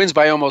in, wins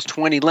by almost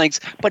 20 lengths.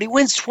 But he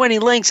wins 20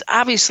 lengths,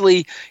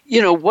 obviously,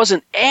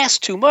 wasn't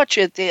asked too much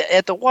at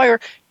the wire.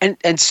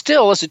 And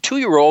still, as a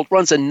 2-year-old,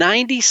 runs a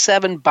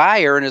 97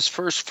 buyer in his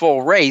first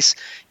full race.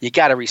 You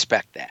got to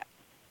respect that.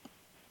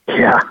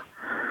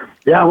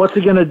 Yeah, what's he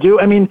going to do?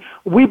 I mean,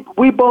 we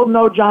both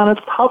know, John,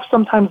 it's tough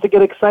sometimes to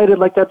get excited.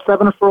 Like that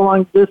 7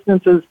 furlong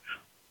distance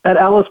at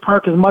Ellis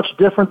Park is much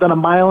different than a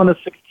mile and a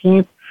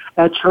 16th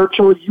at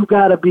Churchill. You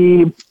got to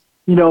be,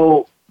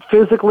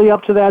 physically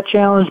up to that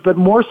challenge, but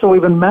more so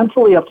even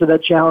mentally up to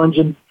that challenge.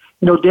 And,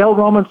 Dale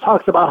Romans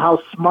talks about how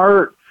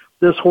smart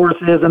this horse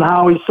is and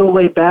how he's so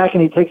laid back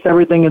and he takes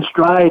everything in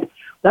stride.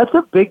 That's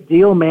a big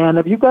deal, man.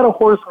 If you've got a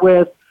horse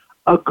with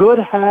a good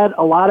head,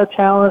 a lot of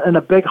talent, and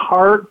a big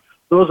heart,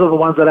 those are the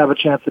ones that have a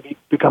chance to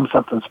become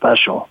something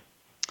special.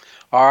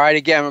 All right,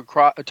 again, we're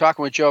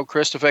talking with Joe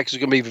Kristufek, who's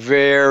going to be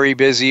very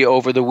busy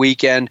over the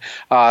weekend.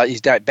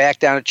 He's back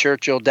down at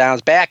Churchill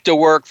Downs, back to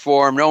work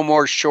for him. No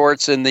more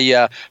shorts in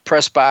the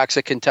press box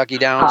at Kentucky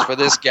Downs for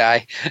this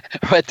guy.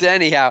 But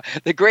anyhow,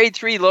 the Grade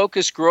 3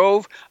 Locust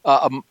Grove,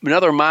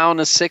 another mile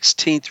and a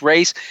 16th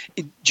race.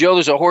 Joe,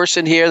 there's a horse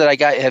in here that I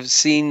have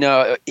seen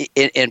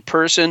in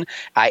person.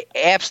 I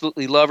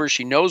absolutely love her.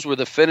 She knows where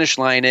the finish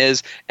line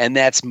is, and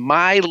that's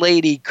My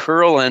Lady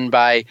Curlin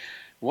by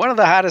one of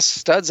the hottest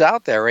studs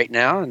out there right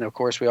now, and of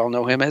course we all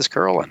know him as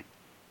Curlin.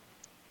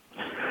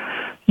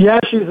 Yeah,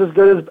 she's as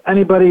good as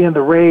anybody in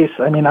the race.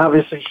 I mean,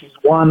 obviously she's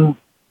won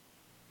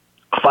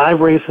 5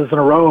 races in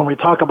a row, and we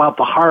talk about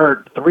the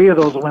heart. 3 of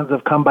those wins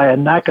have come by a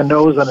neck, a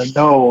nose, and a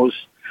nose.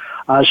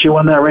 She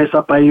won that race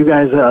up by you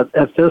guys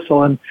at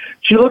Thistle, and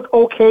she looked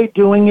okay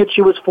doing it.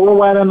 She was 4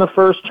 wide on the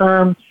first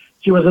turn.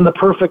 She was in the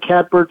perfect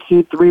catbird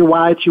seat, 3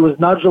 wide. She was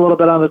nudged a little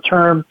bit on the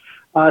turn.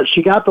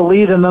 She got the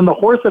lead, and then the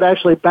horse that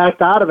actually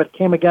backed out of it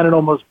came again and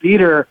almost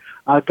beat her,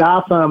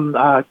 Gotham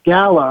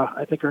Gala,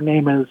 I think her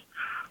name is.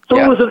 So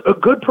It was a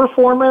good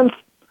performance.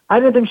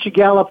 I didn't think she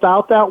galloped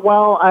out that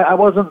well. I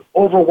wasn't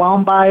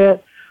overwhelmed by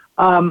it.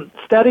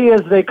 Steady as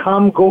they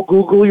come, go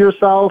Google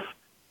yourself.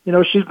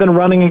 She's been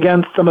running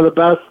against some of the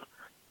best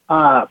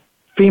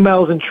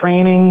females in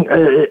training.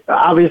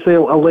 Obviously,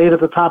 a late at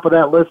the top of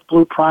that list,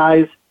 Blue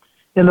Prize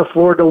in the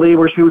Fleur-de-Lis,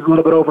 where she was a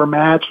little bit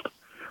overmatched.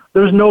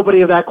 There's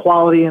nobody of that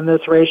quality in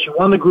this race. She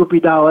won the Groupie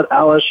Doll at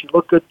Ellis. She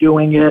looked good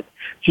doing it.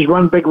 She's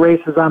run big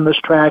races on this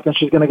track, and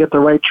she's going to get the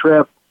right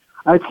trip.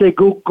 I'd say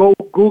go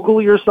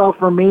Google yourself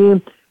for me.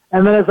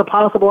 And then as a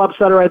possible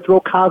upsetter, I'd throw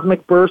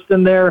Cosmic Burst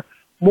in there.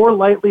 More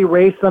lightly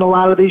raced than a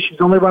lot of these. She's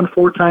only run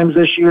 4 times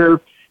this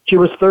year. She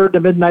was 3rd to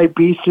Midnight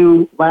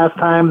Bisou last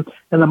time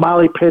in the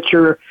Molly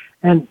Pitcher.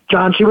 And,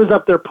 John, she was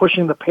up there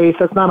pushing the pace.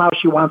 That's not how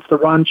she wants to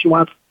run. She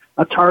wants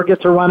a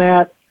target to run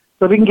at.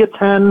 So if you can get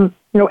 8,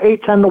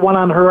 10 to 1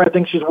 on her, I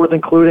think she's worth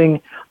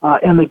including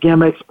in the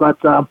gimmicks. But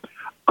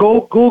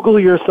go Google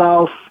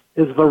yourself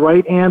is the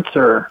right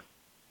answer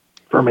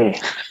for me.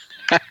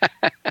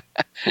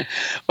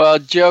 Well,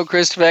 Joe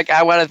Kristufek,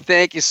 I want to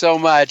thank you so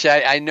much.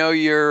 I know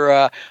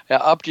you're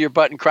up to your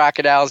butt in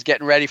crocodiles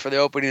getting ready for the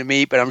opening of the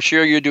meet, but I'm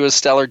sure you do a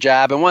stellar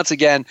job. And once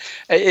again,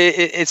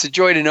 it's a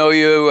joy to know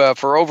you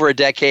for over a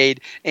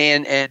decade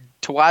and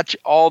to watch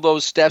all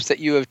those steps that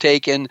you have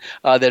taken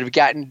that have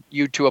gotten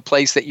you to a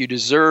place that you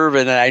deserve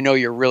and that I know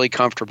you're really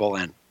comfortable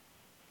in.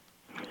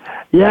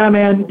 Yeah,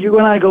 man, you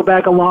and I go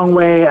back a long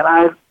way, and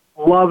I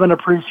love and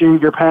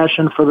appreciate your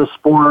passion for the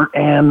sport,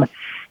 and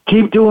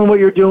keep doing what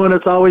you're doing.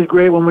 It's always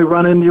great when we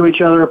run into each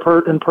other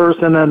in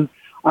person, and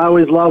I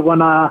always love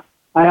when I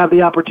have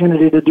the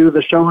opportunity to do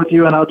the show with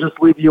you, and I'll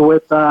just leave you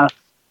with 2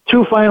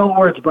 final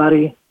words,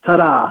 buddy.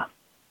 Ta-da.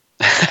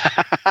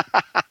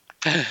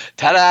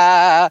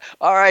 Ta-da!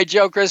 All right,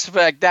 Joe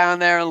Kristufek down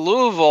there in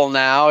Louisville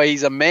now.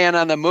 He's a man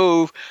on the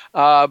move.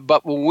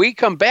 But when we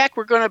come back,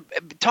 we're going to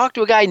talk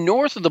to a guy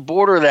north of the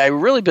border that I've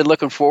really been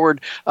looking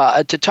forward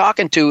to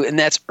talking to, and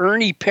that's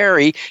Ernie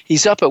Perri.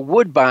 He's up at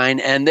Woodbine,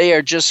 and they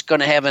are just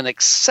going to have an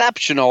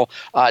exceptional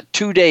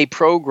 2-day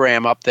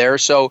program up there.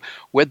 So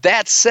with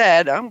that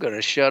said, I'm going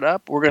to shut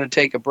up. We're going to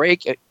take a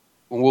break.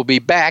 We'll be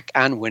back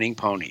on Winning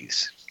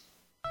Ponies.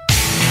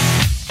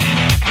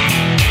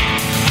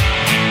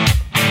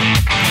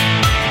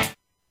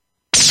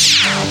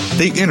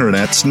 The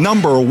Internet's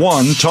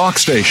 #1 talk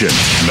station.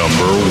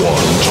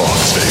 #1 talk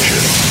station.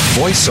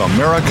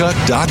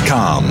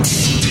 VoiceAmerica.com.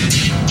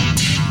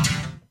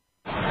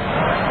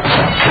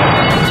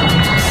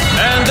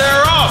 And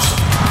they're off.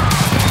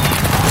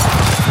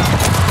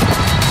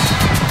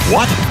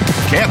 What?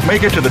 Can't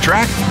make it to the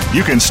track?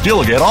 You can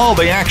still get all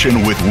the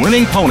action with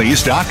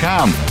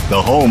winningponies.com,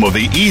 the home of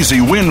the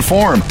easy win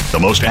form, the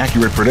most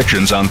accurate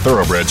predictions on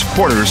thoroughbreds,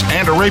 quarters,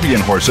 and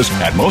Arabian horses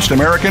at most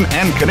American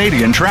and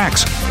Canadian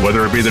tracks.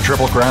 Whether it be the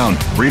Triple Crown,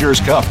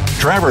 Breeders' Cup,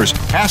 Travers,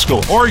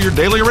 Haskell, or your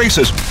daily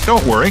races,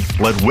 don't worry,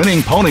 let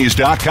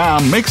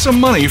winningponies.com make some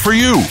money for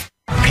you.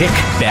 Pick,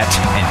 bet,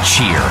 and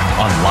cheer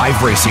on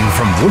live racing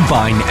from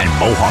Woodbine and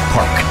Mohawk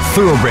Park.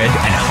 Thoroughbred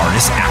and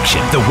harness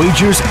action. The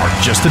wagers are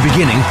just the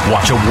beginning.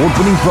 Watch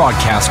award-winning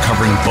broadcasts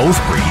covering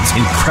both breeds.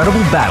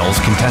 Incredible battles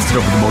contested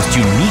over the most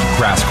unique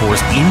grass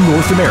course in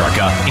North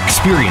America.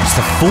 Experience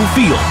the full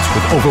fields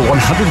with over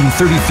 130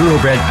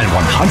 thoroughbred and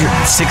 160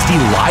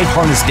 live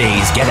harness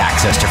days. Get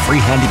access to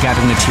free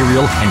handicapping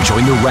material and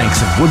join the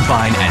ranks of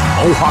Woodbine and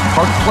Mohawk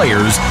Park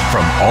players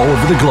from all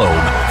over the globe.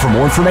 For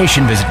more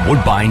information, visit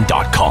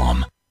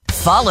woodbine.com.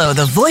 Follow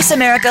the Voice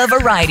America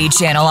Variety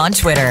channel on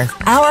Twitter.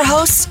 Our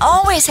hosts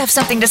always have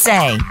something to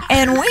say,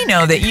 and we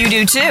know that you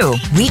do too.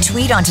 We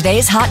tweet on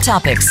today's hot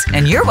topics,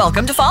 and you're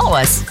welcome to follow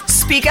us.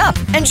 Speak up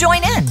and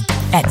join in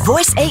at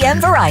Voice AM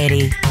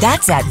Variety.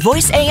 That's at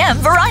Voice AM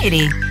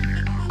Variety.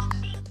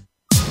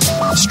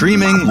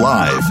 Streaming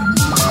live.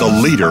 The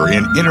leader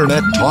in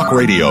Internet talk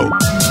radio.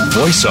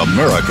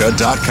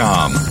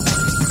 VoiceAmerica.com.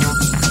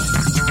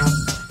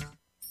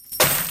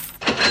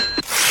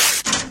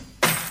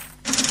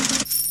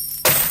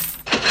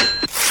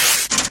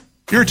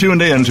 You're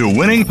tuned in to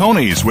Winning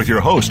Ponies with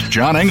your host,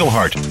 John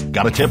Englehart.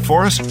 Got a tip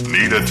for us?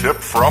 Need a tip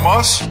from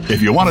us?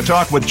 If you want to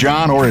talk with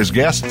John or his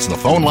guests, the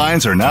phone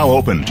lines are now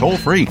open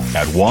toll-free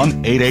at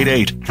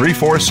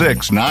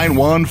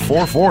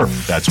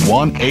 1-888-346-9144. That's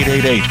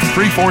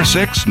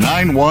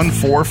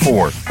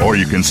 1-888-346-9144. Or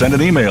you can send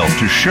an email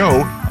to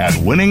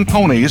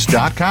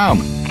show@winningponies.com.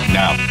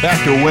 Now,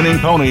 back to Winning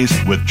Ponies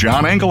with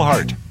John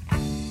Englehart.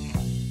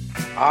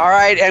 All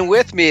right, and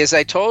with me, as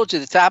I told you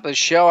at the top of the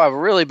show, I've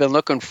really been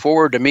looking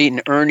forward to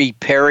meeting Ernie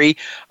Perri.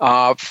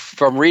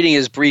 From reading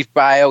his brief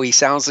bio, he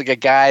sounds like a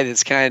guy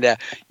that's kind of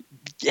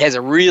has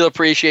a real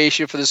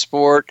appreciation for the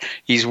sport.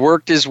 He's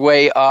worked his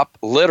way up,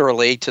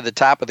 literally, to the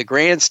top of the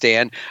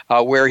grandstand,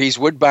 where he's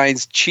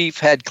Woodbine's chief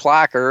head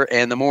clocker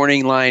and the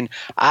morning line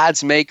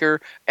odds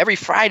maker. Every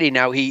Friday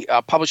now, he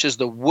publishes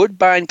the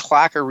Woodbine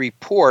Clocker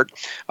Report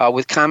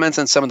with comments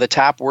on some of the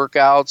top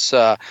workouts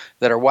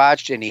that are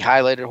watched, and he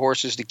highlighted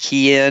horses to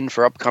key in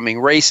for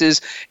upcoming races.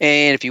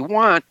 And if you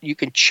want, you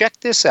can check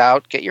this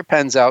out. Get your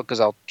pens out, because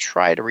I'll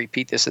try to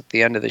repeat this at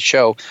the end of the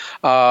show.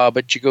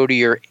 But you go to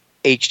your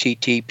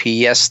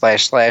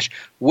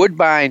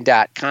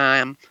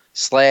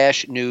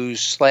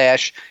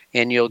https://woodbine.com/news/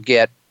 and you'll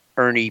get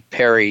Ernie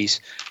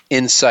Perri's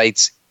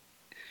insights.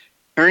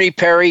 Ernie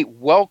Perri,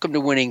 welcome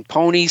to Winning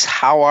Ponies.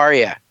 How are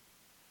you?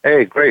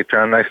 Hey, great,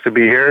 John. Nice to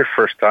be here.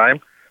 First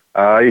time.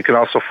 You can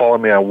also follow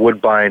me on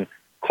Woodbine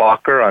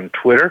Clocker on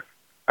Twitter.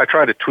 I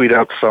try to tweet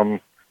out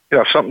some,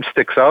 if something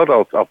sticks out,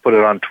 I'll put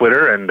it on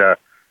Twitter, and a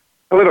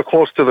little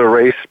close to the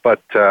race,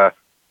 but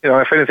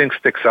if anything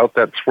sticks out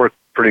that's worked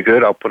pretty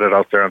good, I'll put it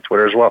out there on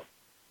Twitter as well.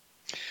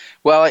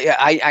 Well,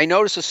 I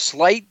noticed a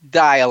slight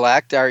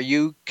dialect. Are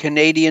you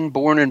Canadian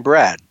born and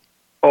bred?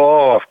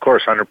 Oh, of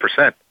course,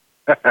 100%.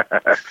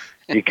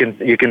 You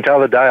can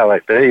tell the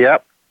dialect.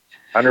 Yep,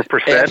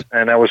 100%.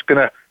 And I was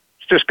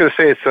just gonna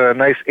say it's a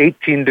nice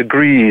 18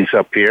 degrees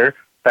up here.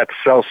 That's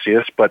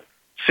Celsius, but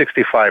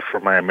 65 for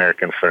my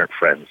American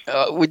friends.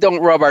 We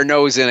don't rub our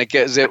nose in it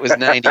because it was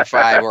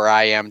 95 where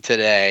I am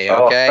today.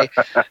 Okay.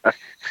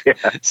 Yeah.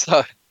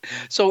 So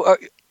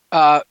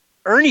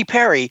Ernie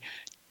Perri,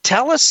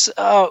 tell us,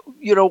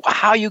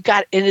 how you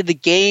got into the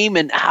game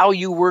and how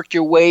you worked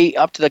your way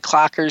up to the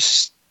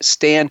clockers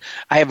stand.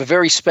 I have a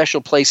very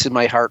special place in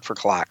my heart for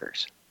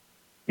clockers.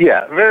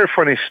 Yeah, very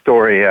funny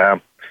story.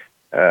 About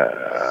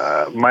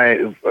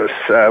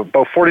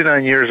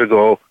 49 years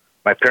ago,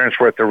 my parents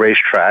were at the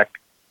racetrack,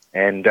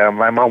 and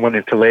my mom went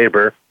into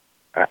labor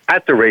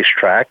at the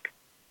racetrack,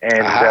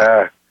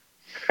 and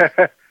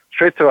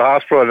straight to the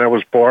hospital, and I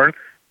was born.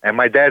 And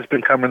my dad's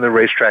been coming to the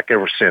racetrack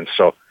ever since.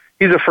 So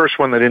he's the first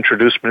one that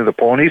introduced me to the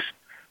ponies.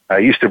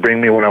 He used to bring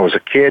me when I was a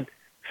kid,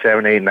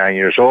 7, 8, 9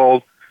 years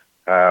old.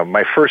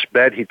 My first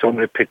bet, he told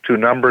me to pick 2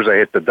 numbers. I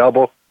hit the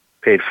double,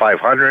 paid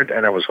 $500,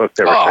 and I was hooked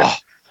ever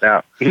since.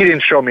 Now, he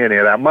didn't show me any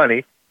of that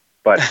money,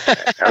 but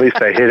at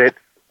least I hit it,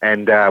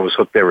 and I was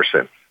hooked ever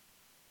since.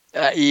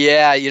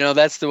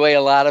 That's the way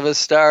a lot of us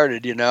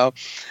started,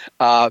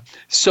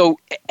 So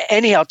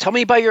anyhow, tell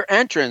me about your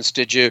entrance.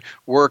 Did you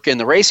work in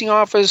the racing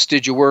office?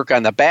 Did you work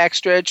on the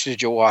backstretch?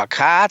 Did you walk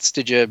hots?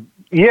 Did you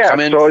come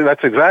in? So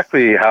that's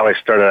exactly how I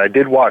started. I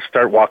did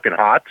start walking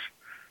hots.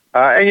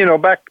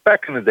 And,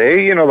 back in the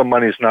day, the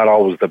money's not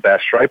always the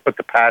best, right? But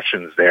the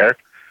passion's there.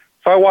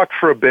 So I walked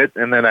for a bit,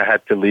 and then I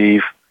had to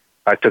leave.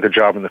 I took a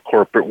job in the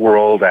corporate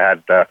world. I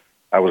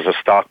was a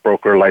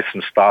stockbroker,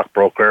 licensed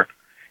stockbroker.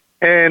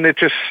 And it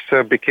just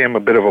became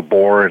a bit of a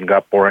bore and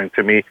got boring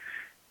to me.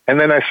 And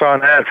then I saw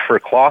an ad for a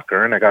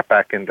clocker, and I got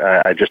back in.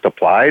 I just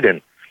applied,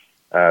 and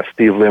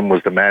Steve Lim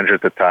was the manager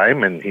at the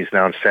time, and he's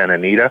now in Santa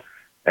Anita,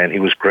 and he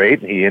was great.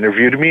 And he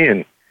interviewed me,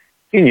 and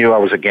he knew I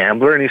was a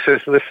gambler, and he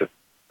says, "Listen,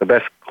 the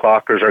best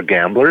clockers are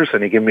gamblers,"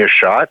 and he gave me a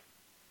shot.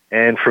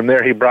 And from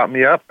there, he brought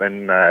me up,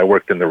 and I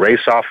worked in the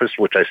race office,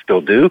 which I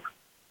still do.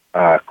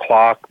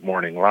 Clock,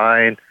 morning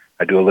line.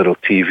 I do a little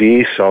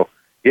TV, so.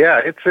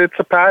 Yeah, it's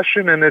a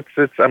passion, and it's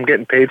I'm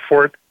getting paid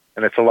for it,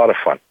 and it's a lot of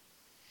fun.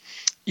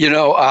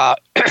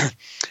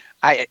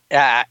 I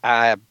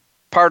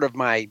part of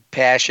my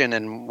passion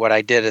and what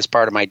I did as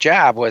part of my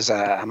job was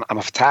I'm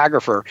a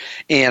photographer,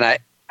 and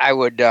I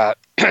would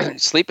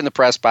sleep in the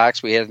press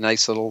box. We had a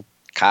nice little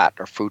cot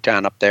or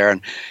futon up there,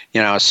 and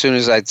as soon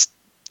as I'd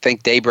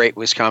think daybreak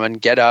was coming,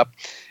 get up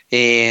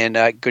and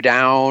go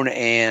down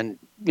and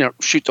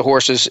shoot the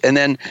horses. And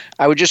then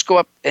I would just go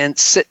up and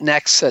sit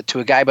next to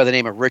a guy by the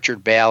name of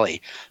Richard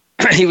Bally.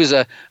 He was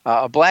a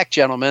black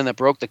gentleman that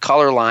broke the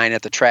color line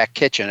at the track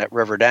kitchen at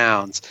River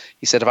Downs.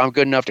 He said, "If I'm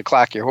good enough to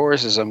clock your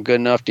horses, I'm good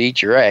enough to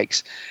eat your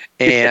eggs."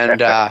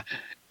 And I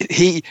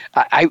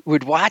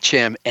would watch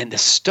him, and the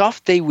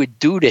stuff they would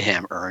do to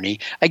him, Ernie.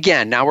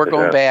 Again, now we're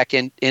going back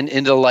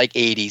into like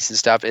 80s and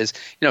stuff. Is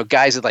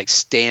guys that like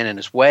stand in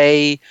his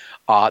way.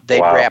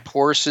 They'd wrap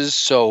horses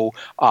so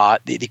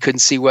they couldn't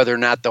see whether or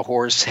not the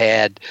horse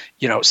had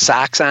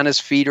socks on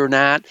his feet or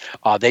not.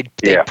 They'd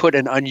put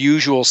an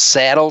unusual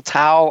saddle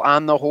towel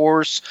on the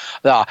horse.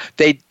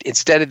 They'd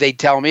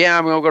tell me,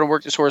 I'm going to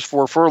work this horse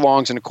 4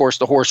 furlongs, and of course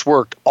the horse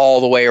worked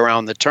all the way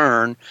around the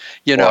turn.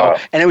 And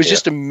it was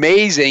just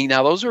amazing.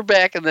 Now those were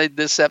back in the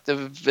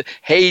deceptive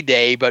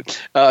heyday,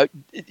 but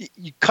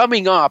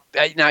coming up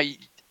now.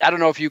 I don't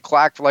know if you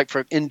clocked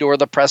for indoor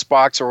the press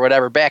box or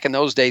whatever. Back in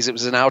those days, it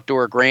was an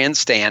outdoor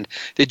grandstand.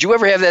 Did you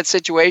ever have that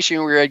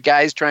situation where you had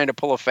guys trying to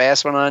pull a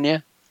fast one on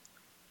you?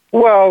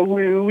 Well,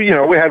 we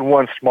had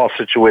one small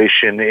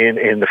situation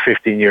in the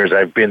 15 years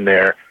I've been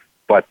there,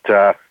 but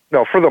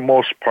no, for the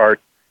most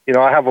part,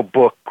 I have a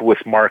book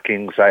with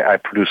markings. I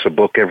produce a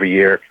book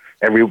every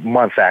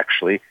month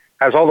actually,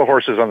 has all the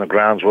horses on the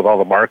grounds with all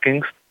the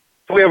markings.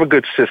 So we have a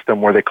good system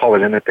where they call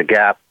it in at the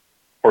gap.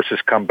 Horses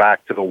come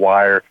back to the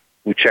wire.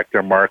 We check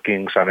their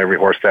markings on every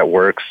horse that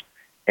works,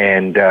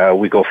 and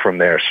we go from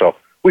there. So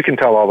we can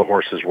tell all the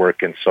horses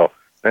working. So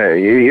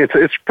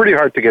it's pretty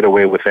hard to get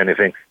away with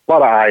anything. A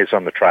lot of eyes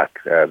on the track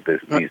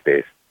these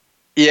days.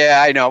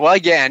 Yeah, I know. Well,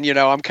 again,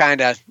 I'm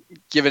kind of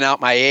giving out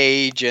my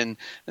age and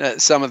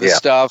some of the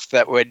stuff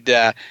that would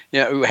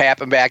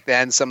happen back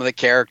then, some of the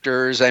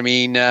characters. I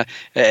mean,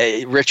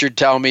 Richard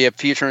told me a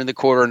few turned the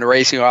corner in the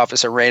racing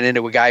office, I ran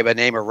into a guy by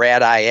the name of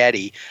Rat Eye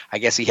Eddie. I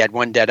guess he had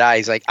one dead eye.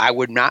 He's like, I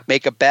would not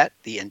make a bet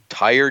the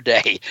entire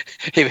day.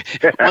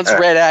 Once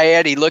Rat Eye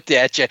Eddie looked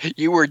at you,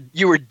 you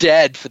were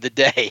dead for the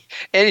day.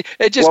 And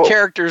it just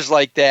characters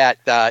like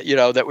that,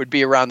 that would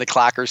be around the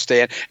clocker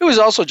stand. It was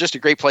also just a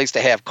great place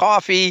to have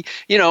coffee,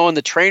 and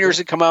the trainers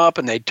would come up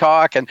and they'd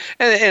talk. And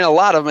a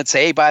lot of them would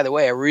say, hey, by the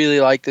way, I really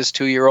like this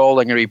 2-year-old.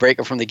 I'm going to be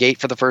breaking from the gate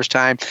for the first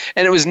time.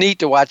 And it was neat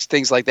to watch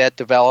things like that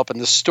develop. And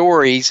the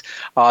stories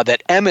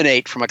that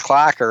emanate from a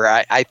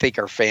clocker, I think,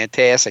 are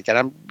fantastic. And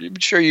I'm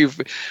sure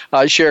you've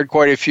shared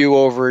quite a few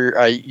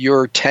over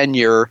your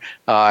tenure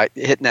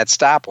hitting that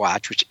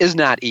stopwatch, which is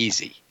not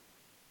easy.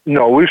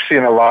 No, we've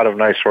seen a lot of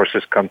nice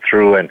horses come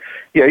through. And,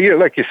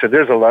 like you said,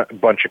 there's a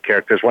bunch of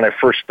characters. When I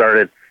first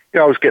started,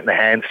 I was getting the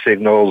hand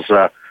signals,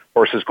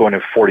 horses going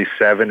in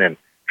 47 and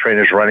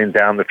trainers running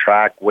down the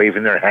track,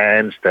 waving their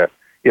hands to,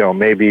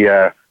 maybe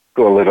go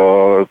a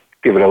little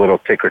give it a little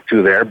tick or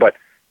two there. But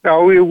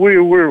no,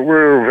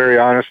 we're very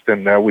honest,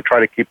 and we try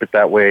to keep it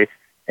that way,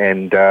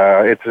 and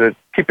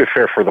keep it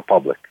fair for the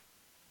public.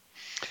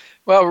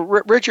 Well,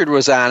 Richard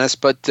was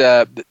honest, but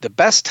the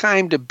best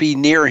time to be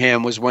near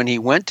him was when he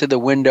went to the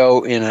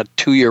window in a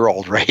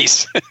 2-year-old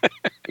race.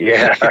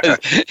 Yeah.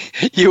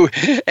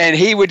 And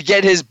he would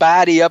get his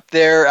body up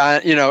there,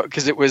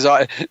 because it was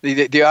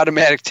the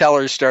automatic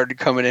tellers started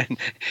coming in.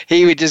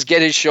 He would just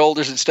get his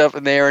shoulders and stuff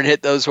in there and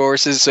hit those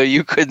horses, so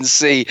you couldn't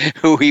see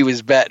who he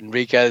was betting.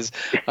 Because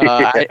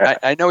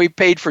I know he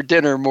paid for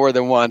dinner more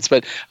than once,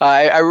 but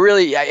I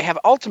have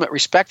ultimate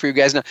respect for you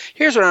guys. Now,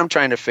 here's what I'm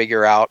trying to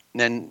figure out,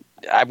 and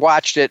I've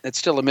watched it, and it's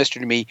still a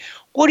mystery to me.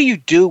 What do you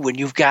do when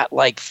you've got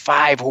like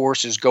 5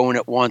 horses going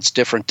at once,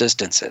 different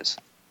distances?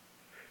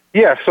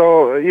 Yeah,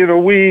 so,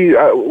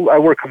 I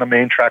work on the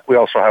main track. We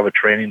also have a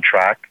training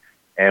track,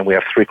 and we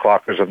have 3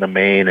 clockers on the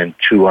main and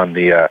 2 on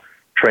the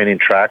training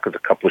track with a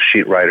couple of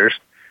sheet riders.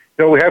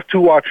 We have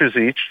 2 watches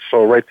each,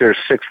 so right there's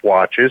 6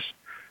 watches.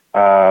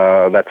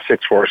 That's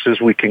 6 horses.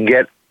 We can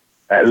get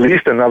at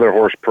least another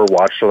horse per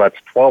watch, so that's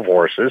 12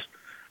 horses.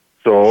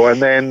 So,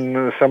 and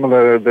then some of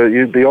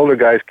the older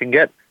guys can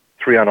get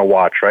 3 on a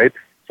watch, right?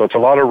 So it's a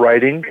lot of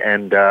riding,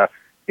 and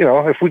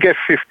if we get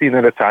 15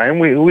 at a time,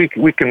 we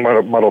can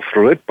muddle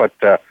through it. But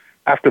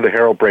after the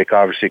Herald break,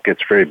 obviously it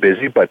gets very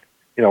busy, but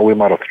we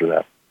muddle through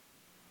that.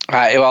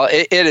 Well,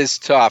 it is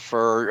tough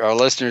for our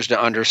listeners to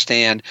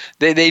understand.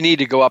 They need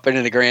to go up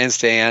into the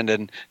grandstand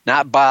and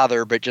not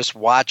bother, but just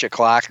watch a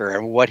clocker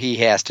and what he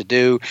has to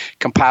do,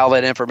 compile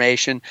that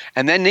information,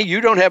 and then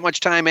you don't have much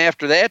time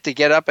after that to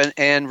get up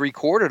and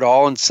record it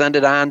all and send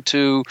it on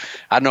to,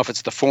 I don't know if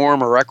it's the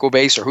Forum or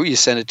Equibase or who you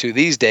send it to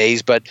these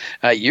days, but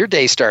your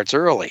day starts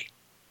early.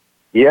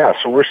 Yeah,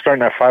 so we're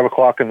starting at 5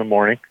 o'clock in the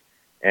morning,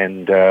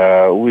 and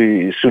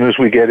as soon as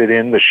we get it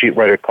in, the sheet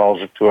writer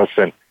calls it to us,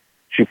 and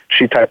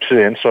she types it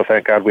in. So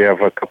thank God we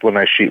have a couple of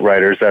nice sheet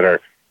writers that are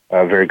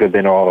very good.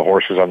 They know all the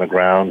horses on the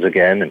grounds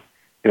again, and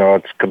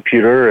it's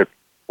computer.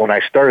 When I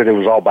started, it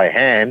was all by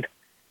hand,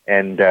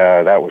 and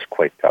that was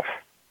quite tough.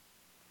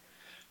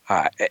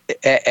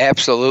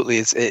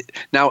 Absolutely.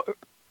 Now,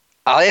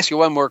 I'll ask you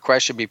one more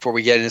question before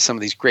we get into some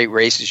of these great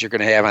races you're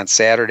going to have on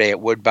Saturday at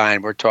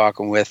Woodbine. We're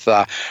talking with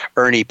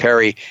Ernie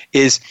Perri.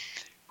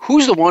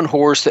 Who's the one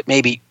horse that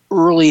maybe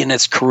early in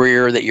its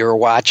career that you're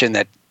watching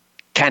that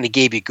kind of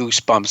gave you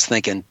goosebumps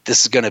thinking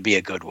this is going to be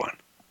a good one?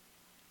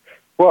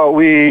 Well,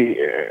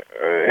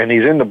 and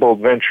he's in the Bold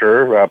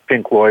Venture.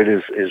 Pink Lloyd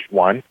is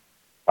one.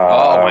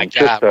 Oh my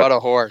God, what a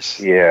horse.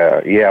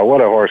 Yeah,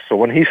 what a horse. So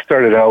when he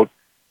started out,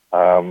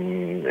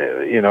 and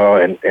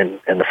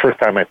the first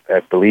time I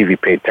believe he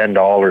paid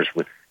 $10,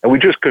 and we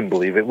just couldn't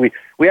believe it.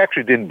 We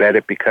actually didn't bet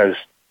it because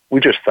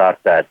we just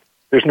thought that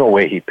there's no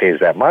way he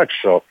pays that much,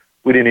 so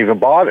we didn't even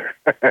bother.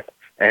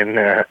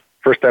 And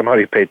first time out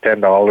he paid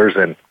 $10,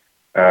 and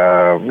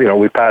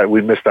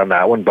we missed on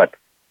that one, but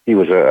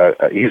he's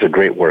a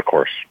great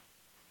workhorse.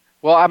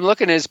 Well, I'm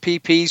looking at his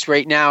PPs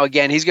right now.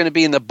 Again, he's going to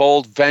be in the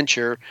Bold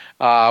Venture.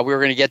 We were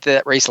going to get to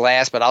that race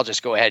last, but I'll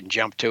just go ahead and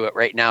jump to it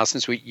right now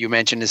since you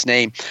mentioned his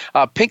name.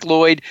 Pink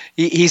Lloyd,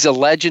 he's a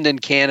legend in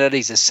Canada.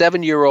 He's a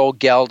 7-year-old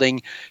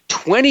gelding,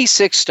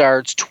 26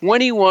 starts,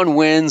 21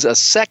 wins, a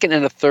second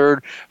and a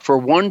third for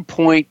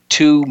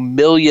 $1.2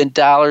 million,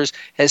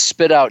 has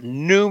spit out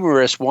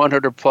numerous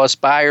 100-plus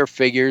buyer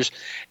figures.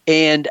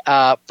 And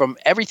from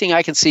everything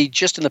I can see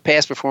just in the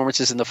past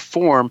performances in the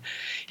Forum,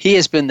 he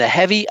has been the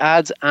heavy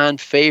odds-on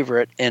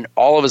favorite in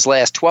all of his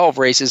last 12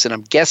 races, and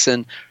I'm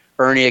guessing,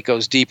 Ernie, it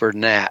goes deeper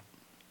than that.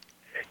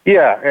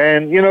 Yeah,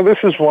 and, this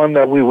is one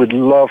that we would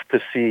love to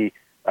see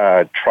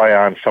try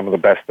on some of the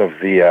best of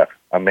the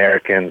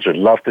Americans. We'd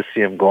love to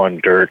see him go on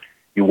dirt.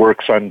 He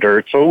works on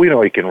dirt, so we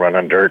know he can run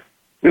on dirt.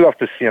 We'd love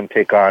to see him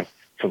take on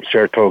some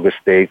Saratoga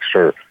Stakes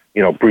or,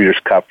 Breeders'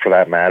 Cup for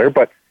that matter,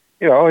 but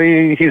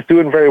he's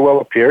doing very well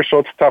up here, so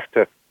it's tough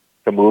to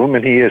move him,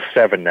 and he is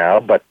 7 now.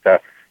 But,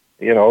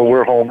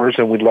 we're homers,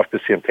 and we'd love to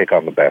see him take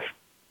on the best.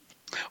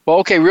 Well,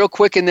 okay, real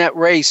quick in that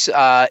race,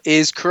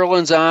 is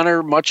Curlin's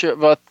Honor much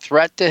of a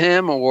threat to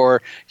him,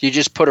 or do you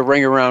just put a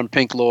ring around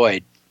Pink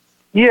Lloyd?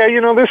 Yeah,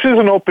 this is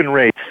an open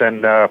race,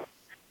 and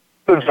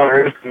Curlin's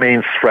Honor is the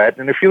main threat.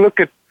 And if you look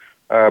at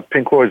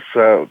Pink Lloyd's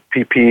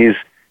PPs,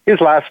 his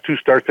last 2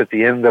 starts at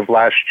the end of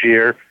last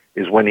year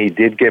is when he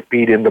did get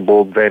beat in the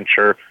Bold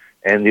Venture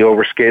and the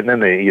Overskate,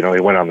 and then he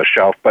went on the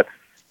shelf. But,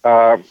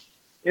 I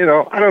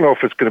don't know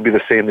if it's going to be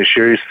the same this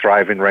year. He's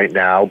thriving right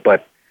now.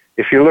 But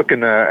if you're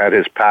looking at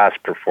his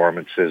past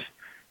performances,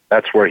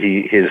 that's where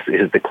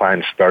his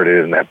decline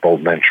started in that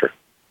Bold Venture.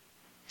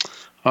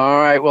 All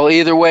right. Well,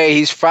 either way,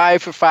 he's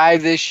 5 for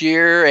 5 this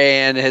year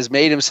and has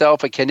made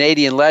himself a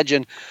Canadian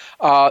legend.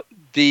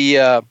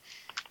 The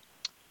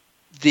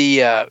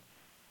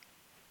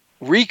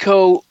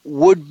Ricoh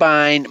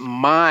Woodbine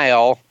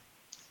Mile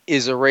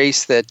is a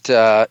race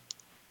that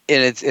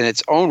in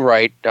its own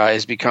right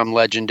has become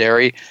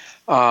legendary.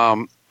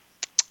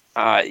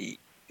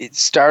 It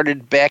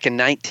started back in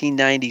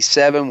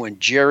 1997 when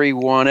Jerry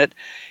won it,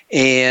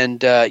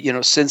 And,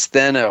 since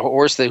then, a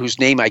horse whose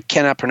name I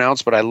cannot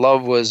pronounce, but I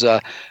love was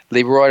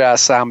Leroy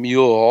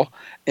Samuel.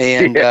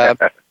 And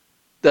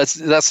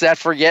let's not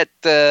forget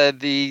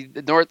the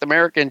North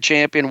American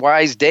champion,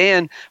 Wise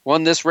Dan,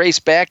 won this race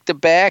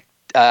back-to-back.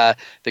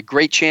 The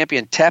great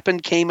champion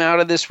Tepin came out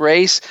of this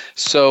race.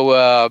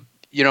 So,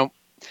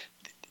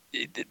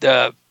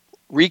 the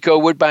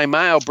Ricoh Woodbine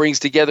Mile brings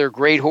together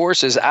great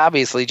horses,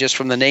 obviously, just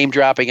from the name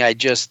dropping I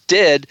just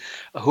did.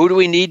 Who do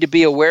we need to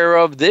be aware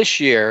of this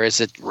year?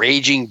 Is it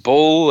Raging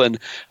Bull and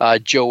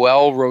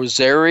Joel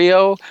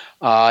Rosario?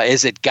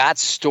 Is it Got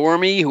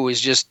Stormy, who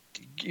is just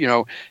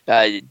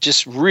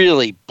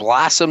really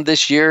blossomed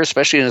this year,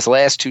 especially in his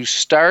last two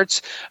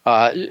starts?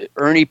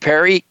 Ernie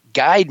Perri,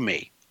 guide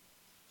me.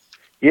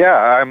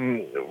 Yeah,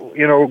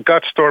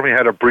 Got Stormy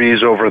had a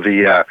breeze over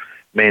the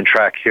main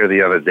track here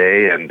the other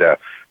day, and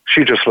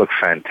she just looked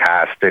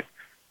fantastic.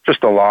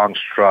 Just a long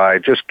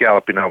stride, just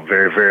galloping out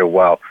very, very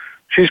well.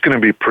 She's going to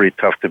be pretty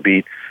tough to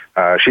beat.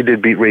 She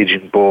did beat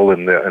Raging Bull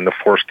in the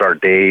 4-star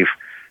Dave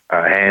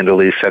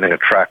handily, setting a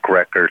track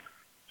record.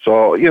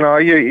 So,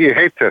 you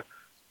hate to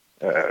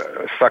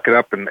suck it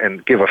up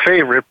and give a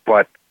favorite,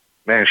 but,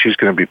 man, she's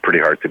going to be pretty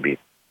hard to beat.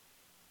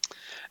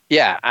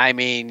 Yeah, I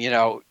mean,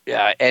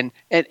 and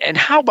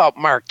how about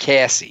Mark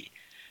Casse?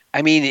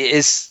 I mean,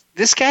 is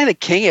this guy the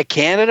king of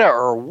Canada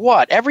or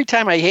what? Every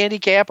time I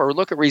handicap or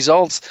look at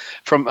results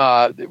from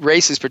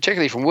races,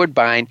 particularly from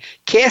Woodbine,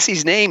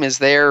 Casse's name is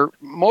there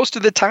most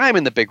of the time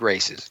in the big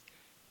races.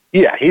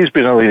 Yeah, he's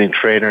been a leading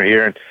trainer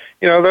here, and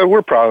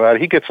we're proud of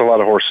that. He gets a lot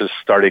of horses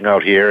starting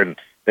out here, and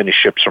then he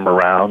ships them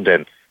around,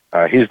 and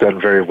he's done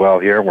very well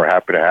here, and we're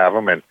happy to have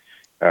him. And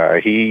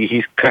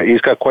he's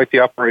got quite the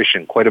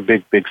operation, quite a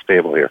big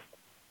stable here.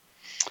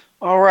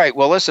 All right.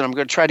 Well, listen, I'm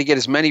going to try to get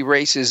as many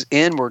races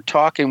in. We're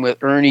talking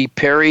with Ernie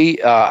Perri,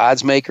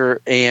 oddsmaker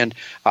and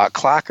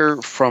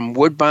clocker from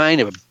Woodbine.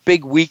 A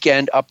big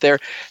weekend up there.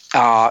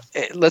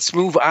 Let's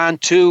move on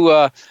to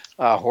a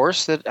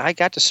horse that I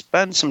got to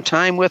spend some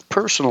time with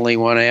personally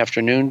one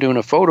afternoon doing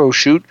a photo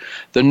shoot.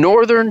 The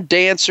Northern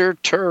Dancer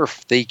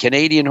Turf, the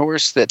Canadian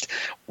horse that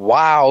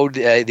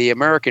wowed the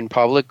American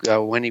public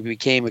when he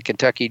became a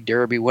Kentucky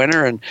Derby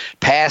winner and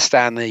passed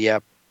on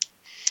the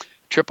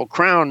Triple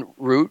Crown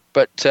route,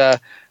 but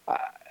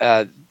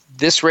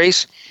this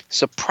race,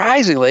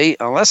 surprisingly,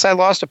 unless I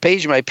lost a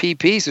page of my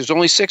PPs, there's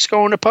only 6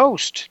 going to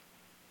post.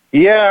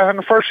 Yeah,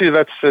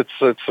 unfortunately,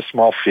 it's a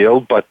small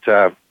field, but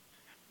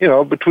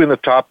between the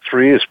top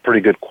 3 is pretty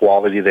good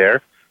quality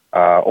there.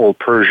 Old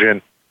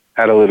Persian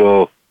had a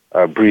little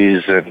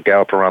breeze and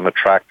gallop around the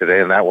track today,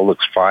 and that one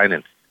looks fine.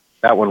 And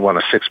that one won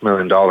a $6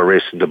 million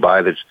race in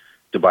Dubai, the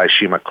Dubai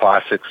Shima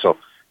Classic, so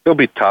it'll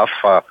be tough.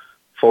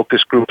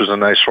 Focus Group is a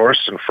nice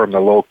horse, and from the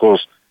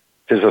locals,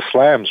 Tis a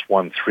Slam's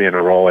won 3 in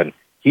a row, and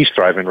he's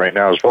thriving right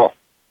now as well.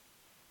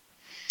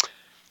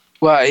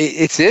 Well,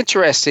 it's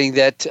interesting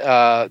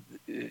that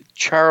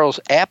Charles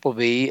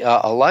Appleby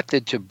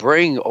elected to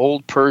bring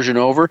Old Persian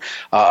over,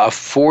 a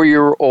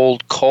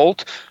 4-year-old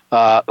colt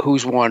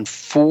who's won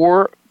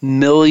 $4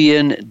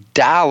 million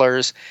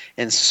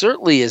and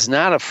certainly is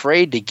not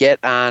afraid to get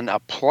on a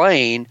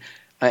plane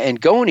and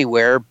go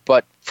anywhere,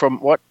 but from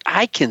what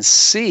I can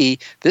see,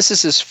 this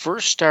is his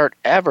first start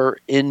ever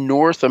in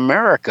North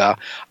America.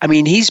 I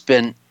mean, he's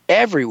been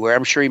everywhere.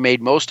 I'm sure he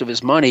made most of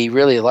his money. He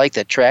really liked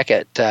that track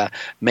at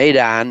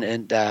Maidan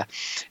and at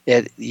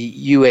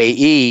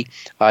UAE.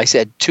 I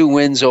said 2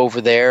 wins over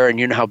there, and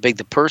you know how big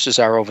the purses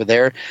are over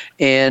there.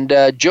 And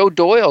Joe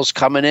Doyle's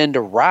coming in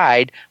to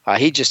ride.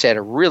 He just had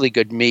a really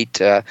good meet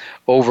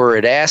over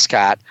at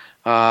Ascot.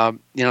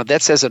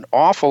 That says an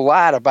awful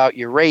lot about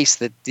your race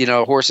that,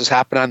 horses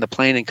hopping on the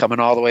plane and coming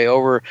all the way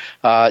over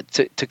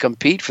to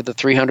compete for the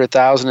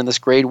 $300,000 in this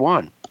Grade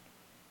 1.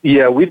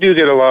 Yeah, we do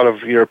get a lot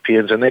of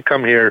Europeans, and they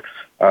come here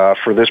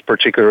for this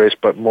particular race,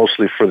 but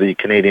mostly for the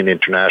Canadian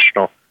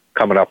International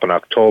coming up in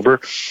October.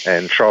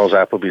 And Charles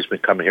Appleby's been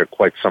coming here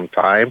quite some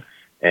time,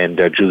 and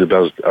Julie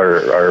Bell's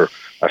our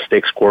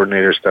stakes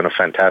coordinator has done a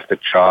fantastic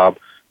job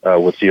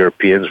with the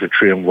Europeans. We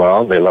treat them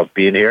well. They love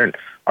being here, and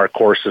our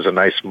course is a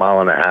nice 1.5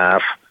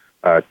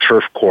 mile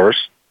turf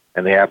course,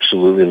 and they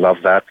absolutely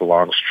love that, the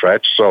long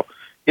stretch. So,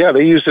 yeah,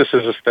 they use this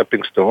as a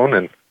stepping stone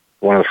and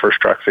one of the first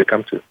tracks they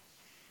come to.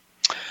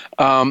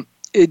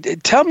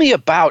 Tell me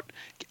about,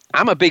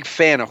 I'm a big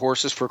fan of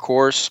horses for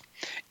course,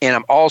 and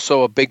I'm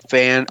also a big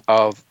fan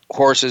of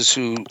horses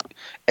who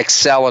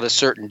excel at a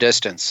certain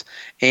distance.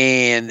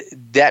 And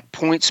that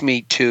points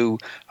me to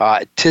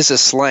Tis a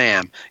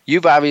Slam.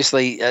 You've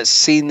obviously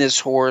seen this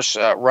horse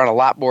run a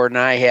lot more than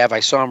I have. I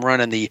saw him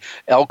running the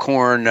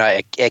Elkhorn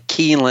at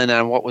Keeneland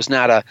on what was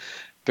not a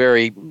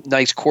very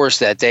nice course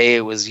that day.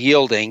 It was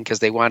yielding because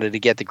they wanted to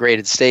get the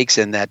graded stakes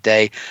in that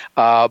day.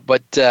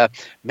 But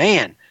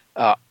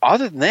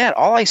other than that,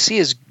 all I see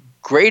is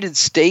graded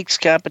stakes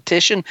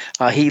competition.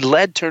 He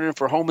led Turning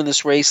for Home in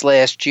this race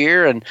last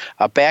year and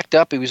backed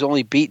up. He was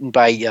only beaten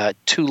by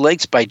 2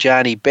 lengths by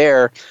Johnny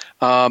Bear.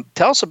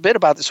 Tell us a bit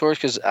about this horse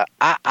because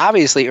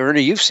obviously,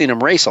 Ernie, you've seen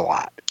him race a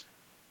lot.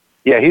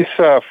 Yeah, he's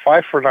 5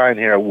 for 9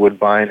 here at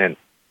Woodbine, and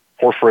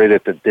horse rate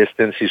at the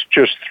distance. He's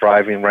just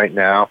thriving right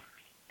now.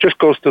 Just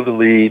goes to the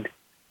lead.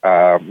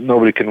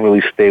 Nobody can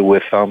really stay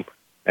with him.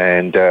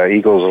 And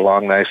he goes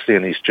along nicely,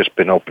 and he's just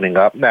been opening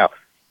up. Now,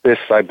 this,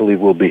 I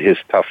believe, will be his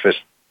toughest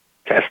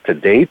test to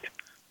date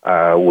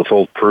with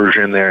Old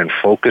Persian there in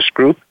focus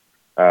group.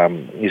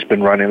 He's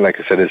been running, like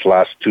I said, his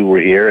last two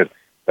were here, and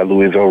that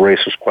Louisville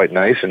race was quite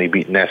nice, and he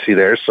beat Nessie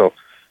there. So,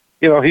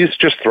 he's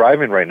just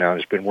thriving right now.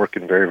 He's been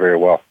working very, very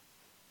well.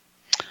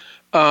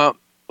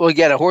 Well,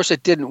 again, a horse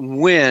that didn't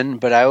win,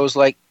 but I always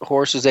like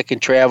horses that can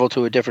travel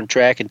to a different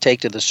track and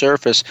take to the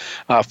surface.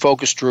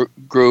 Focus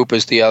Group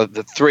is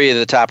the three of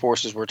the top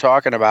horses we're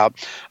talking about.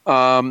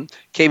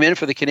 Came in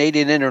for the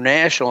Canadian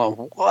International,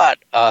 and what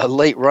a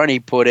late run he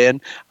put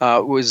in.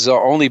 Was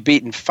only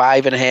beaten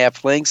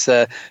 5.5 lengths.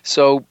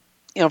 So,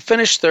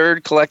 finished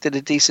third, collected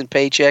a decent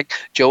paycheck.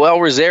 Joel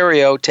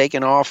Rosario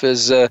taking off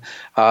his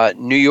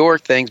New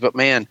York things, but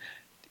man,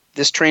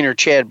 this trainer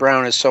Chad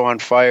Brown is so on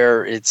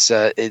fire. It's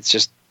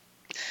just,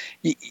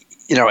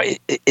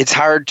 it's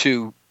hard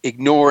to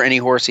ignore any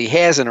horse he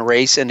has in a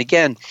race. And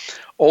again,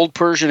 Old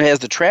Persian has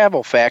the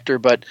travel factor,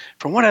 but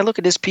from when I look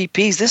at his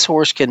PPs, this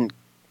horse can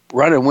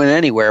run and win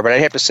anywhere. But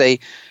I'd have to say,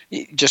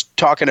 just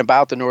talking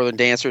about the Northern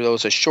Dancer, though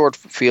it's a short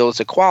field, it's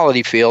a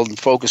quality field, and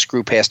Focus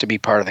Group has to be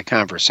part of the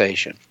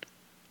conversation.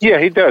 Yeah,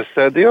 he does.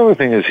 The other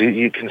thing is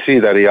you can see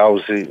that he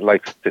always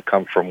likes to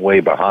come from way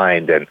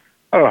behind, and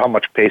I don't know how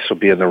much pace will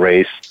be in the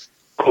race.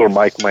 Cooler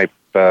Mike might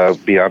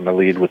be on the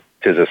lead with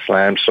Tiz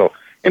Slam, so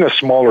in a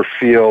smaller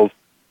field,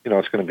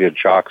 it's going to be a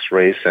jock's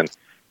race, and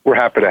we're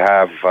happy to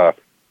have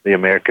the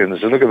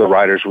Americans. And look at the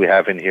riders we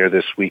have in here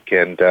this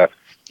weekend,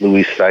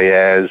 Luis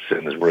Saez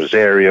and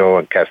Rosario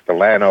and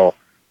Castellano,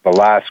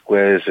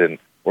 Velasquez and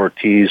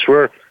Ortiz.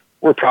 We're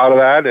proud of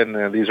that,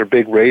 and these are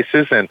big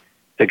races, and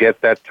to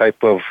get that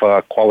type of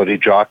quality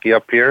jockey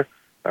up here,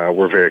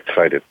 we're very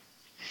excited.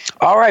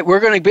 All right, we're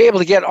going to be able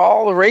to get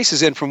all the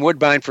races in from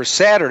Woodbine for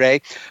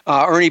Saturday.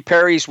 Ernie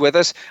Perri's with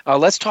us.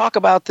 Let's talk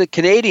about the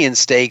Canadian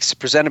Stakes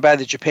presented by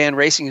the Japan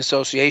Racing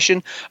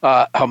Association,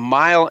 a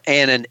mile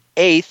and an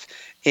eighth.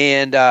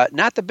 And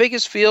not the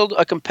biggest field,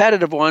 a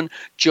competitive one.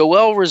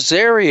 Joel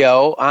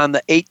Rosario on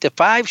the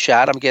 8-5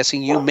 shot. I'm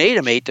guessing you made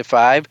him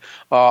 8-5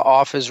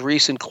 off his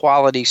recent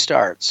quality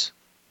starts.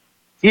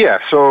 Yeah,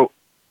 so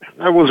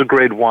that was a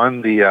grade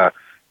one. The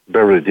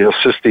Beverly Deal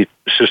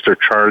Sister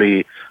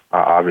Charlie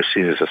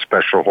obviously is a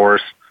special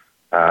horse.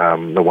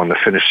 The one that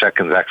finished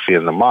second is actually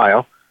in the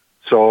mile.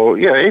 So,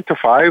 yeah,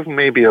 8-5,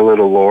 maybe a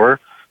little lower.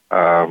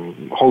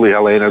 Holy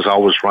Helena's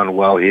always run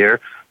well here.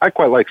 I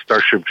quite like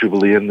Starship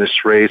Jubilee in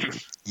this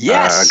race.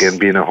 Yes. Again,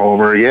 being a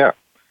homer, yeah.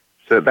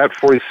 So that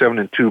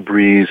 47-2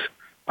 breeze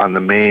on the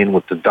main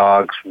with the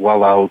dogs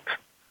well out,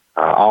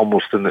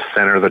 almost in the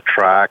center of the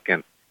track,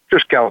 and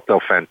just galloped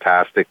out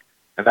fantastic.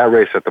 And that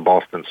race at the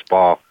Boston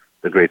Spa,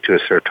 the Grade 2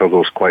 at Saratoga,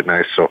 was quite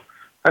nice. So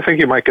I think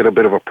you might get a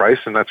bit of a price,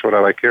 and that's what I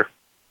like here.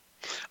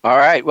 All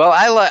right. Well,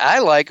 I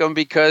like him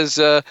because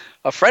a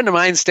friend of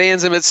mine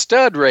stands him at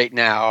stud right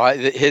now.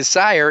 His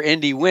sire,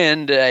 Indy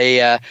Wind,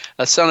 a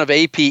son of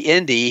AP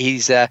Indy,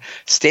 he's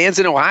stands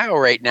in Ohio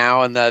right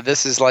now, and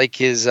this is like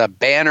his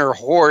banner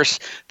horse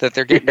that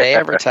they're getting to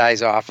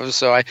advertise off of.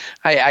 So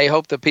I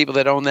hope the people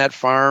that own that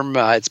farm,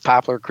 it's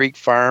Poplar Creek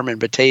Farm in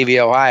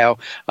Batavia, Ohio,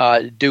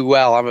 do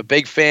well. I'm a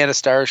big fan of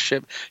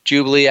Starship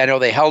Jubilee. I know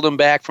they held him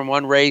back from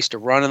one race to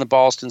run in the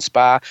Boston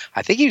Spa.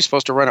 I think he was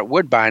supposed to run at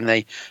Woodbine.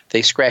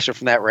 They scratched him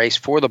from that race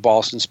for the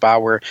Boston Spa,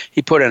 where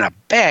he put in a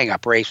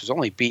bang-up race, was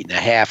only beaten a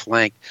half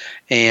length,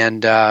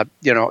 and to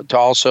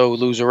also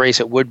lose a race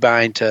at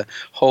Woodbine to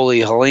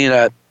Holy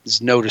Helena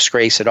is no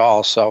disgrace at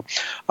all. So,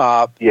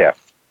 yeah,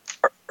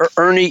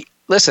 Ernie,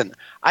 listen,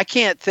 I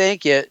can't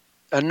thank you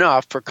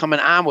enough for coming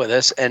on with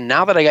us, and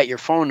now that I got your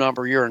phone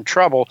number, you're in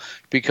trouble,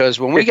 because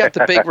when we got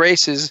the big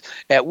races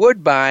at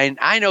Woodbine,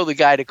 I know the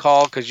guy to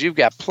call because you've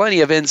got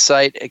plenty of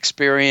insight,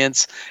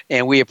 experience,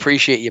 and we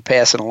appreciate you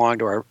passing along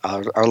to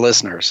our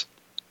listeners.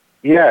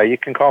 Yeah, you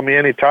can call me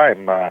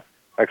anytime. Like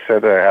I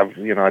said, I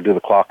do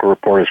the Clocker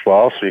Report as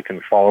well, so you can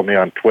follow me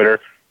on Twitter.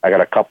 I got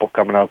a couple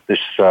coming out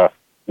this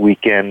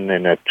weekend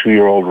in a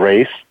 2-year-old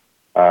race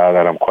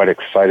that I'm quite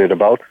excited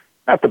about.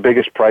 Not the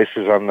biggest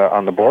prices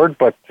on the board,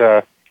 but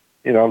they're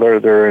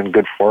in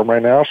good form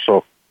right now.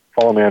 So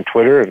follow me on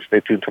Twitter and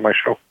stay tuned to my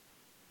show.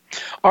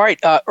 All right,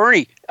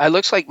 Ernie. It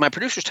looks like my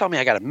producers tell me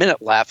I got a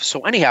minute left.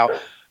 So anyhow,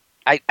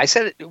 I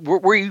said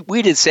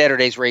we did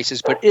Saturday's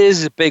races, but it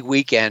is a big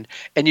weekend,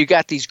 and you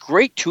got these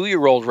great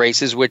 2-year-old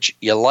races, which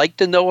you like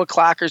to know a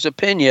clocker's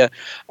opinion.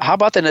 How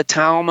about the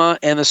Natalma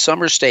and the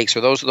Summer Stakes?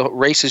 Are those the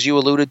races you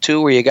alluded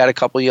to, where you got a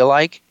couple you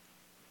like?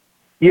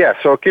 Yeah,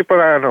 so keep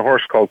an eye on a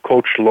horse called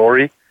Coach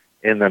Laurie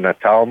in the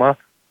Natalma.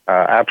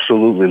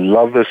 Absolutely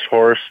love this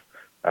horse.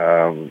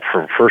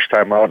 For first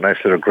time out, nice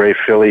little gray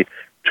filly,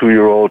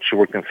 2-year-old. She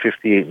worked in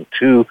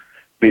 58-2,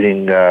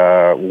 beating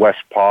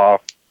West Paw,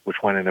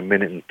 which went in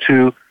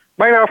 1:02.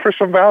 Might offer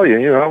some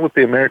value, with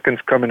the Americans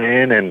coming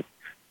in and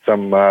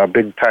some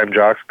big-time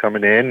jocks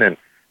coming in,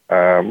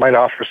 and might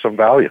offer some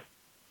value.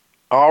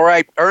 All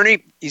right,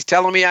 Ernie, he's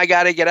telling me I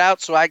got to get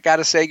out, so I got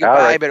to say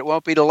goodbye, but it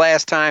won't be the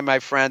last time, my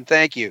friend.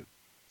 Thank you.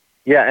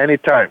 Yeah,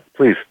 anytime.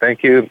 Please.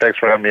 Thank you, and thanks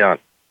for having me on.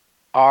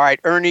 All right,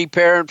 Ernie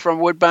Perri from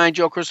Woodbine,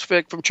 Joe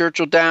Kristufek from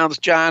Churchill Downs,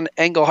 John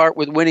Englehart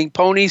with Winning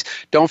Ponies.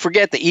 Don't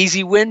forget the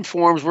easy win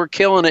forms. We're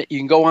killing it. You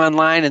can go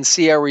online and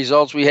see our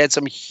results. We had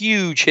some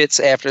huge hits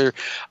after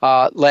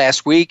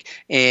last week,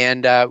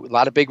 and a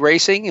lot of big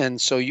racing, and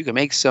so you can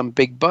make some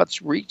big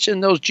butts, reach in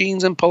those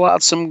jeans and pull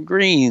out some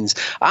greens.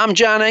 I'm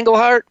John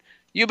Englehart.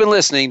 You've been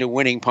listening to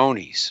Winning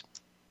Ponies.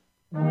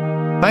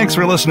 Thanks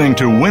for listening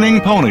to Winning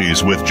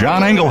Ponies with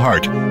John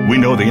Englehart. We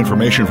know the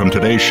information from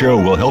today's show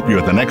will help you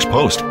at the next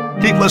post.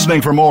 Keep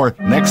listening for more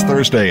next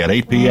Thursday at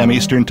 8 p.m.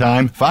 Eastern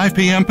Time, 5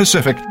 p.m.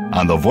 Pacific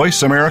on the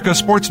Voice America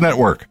Sports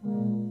Network.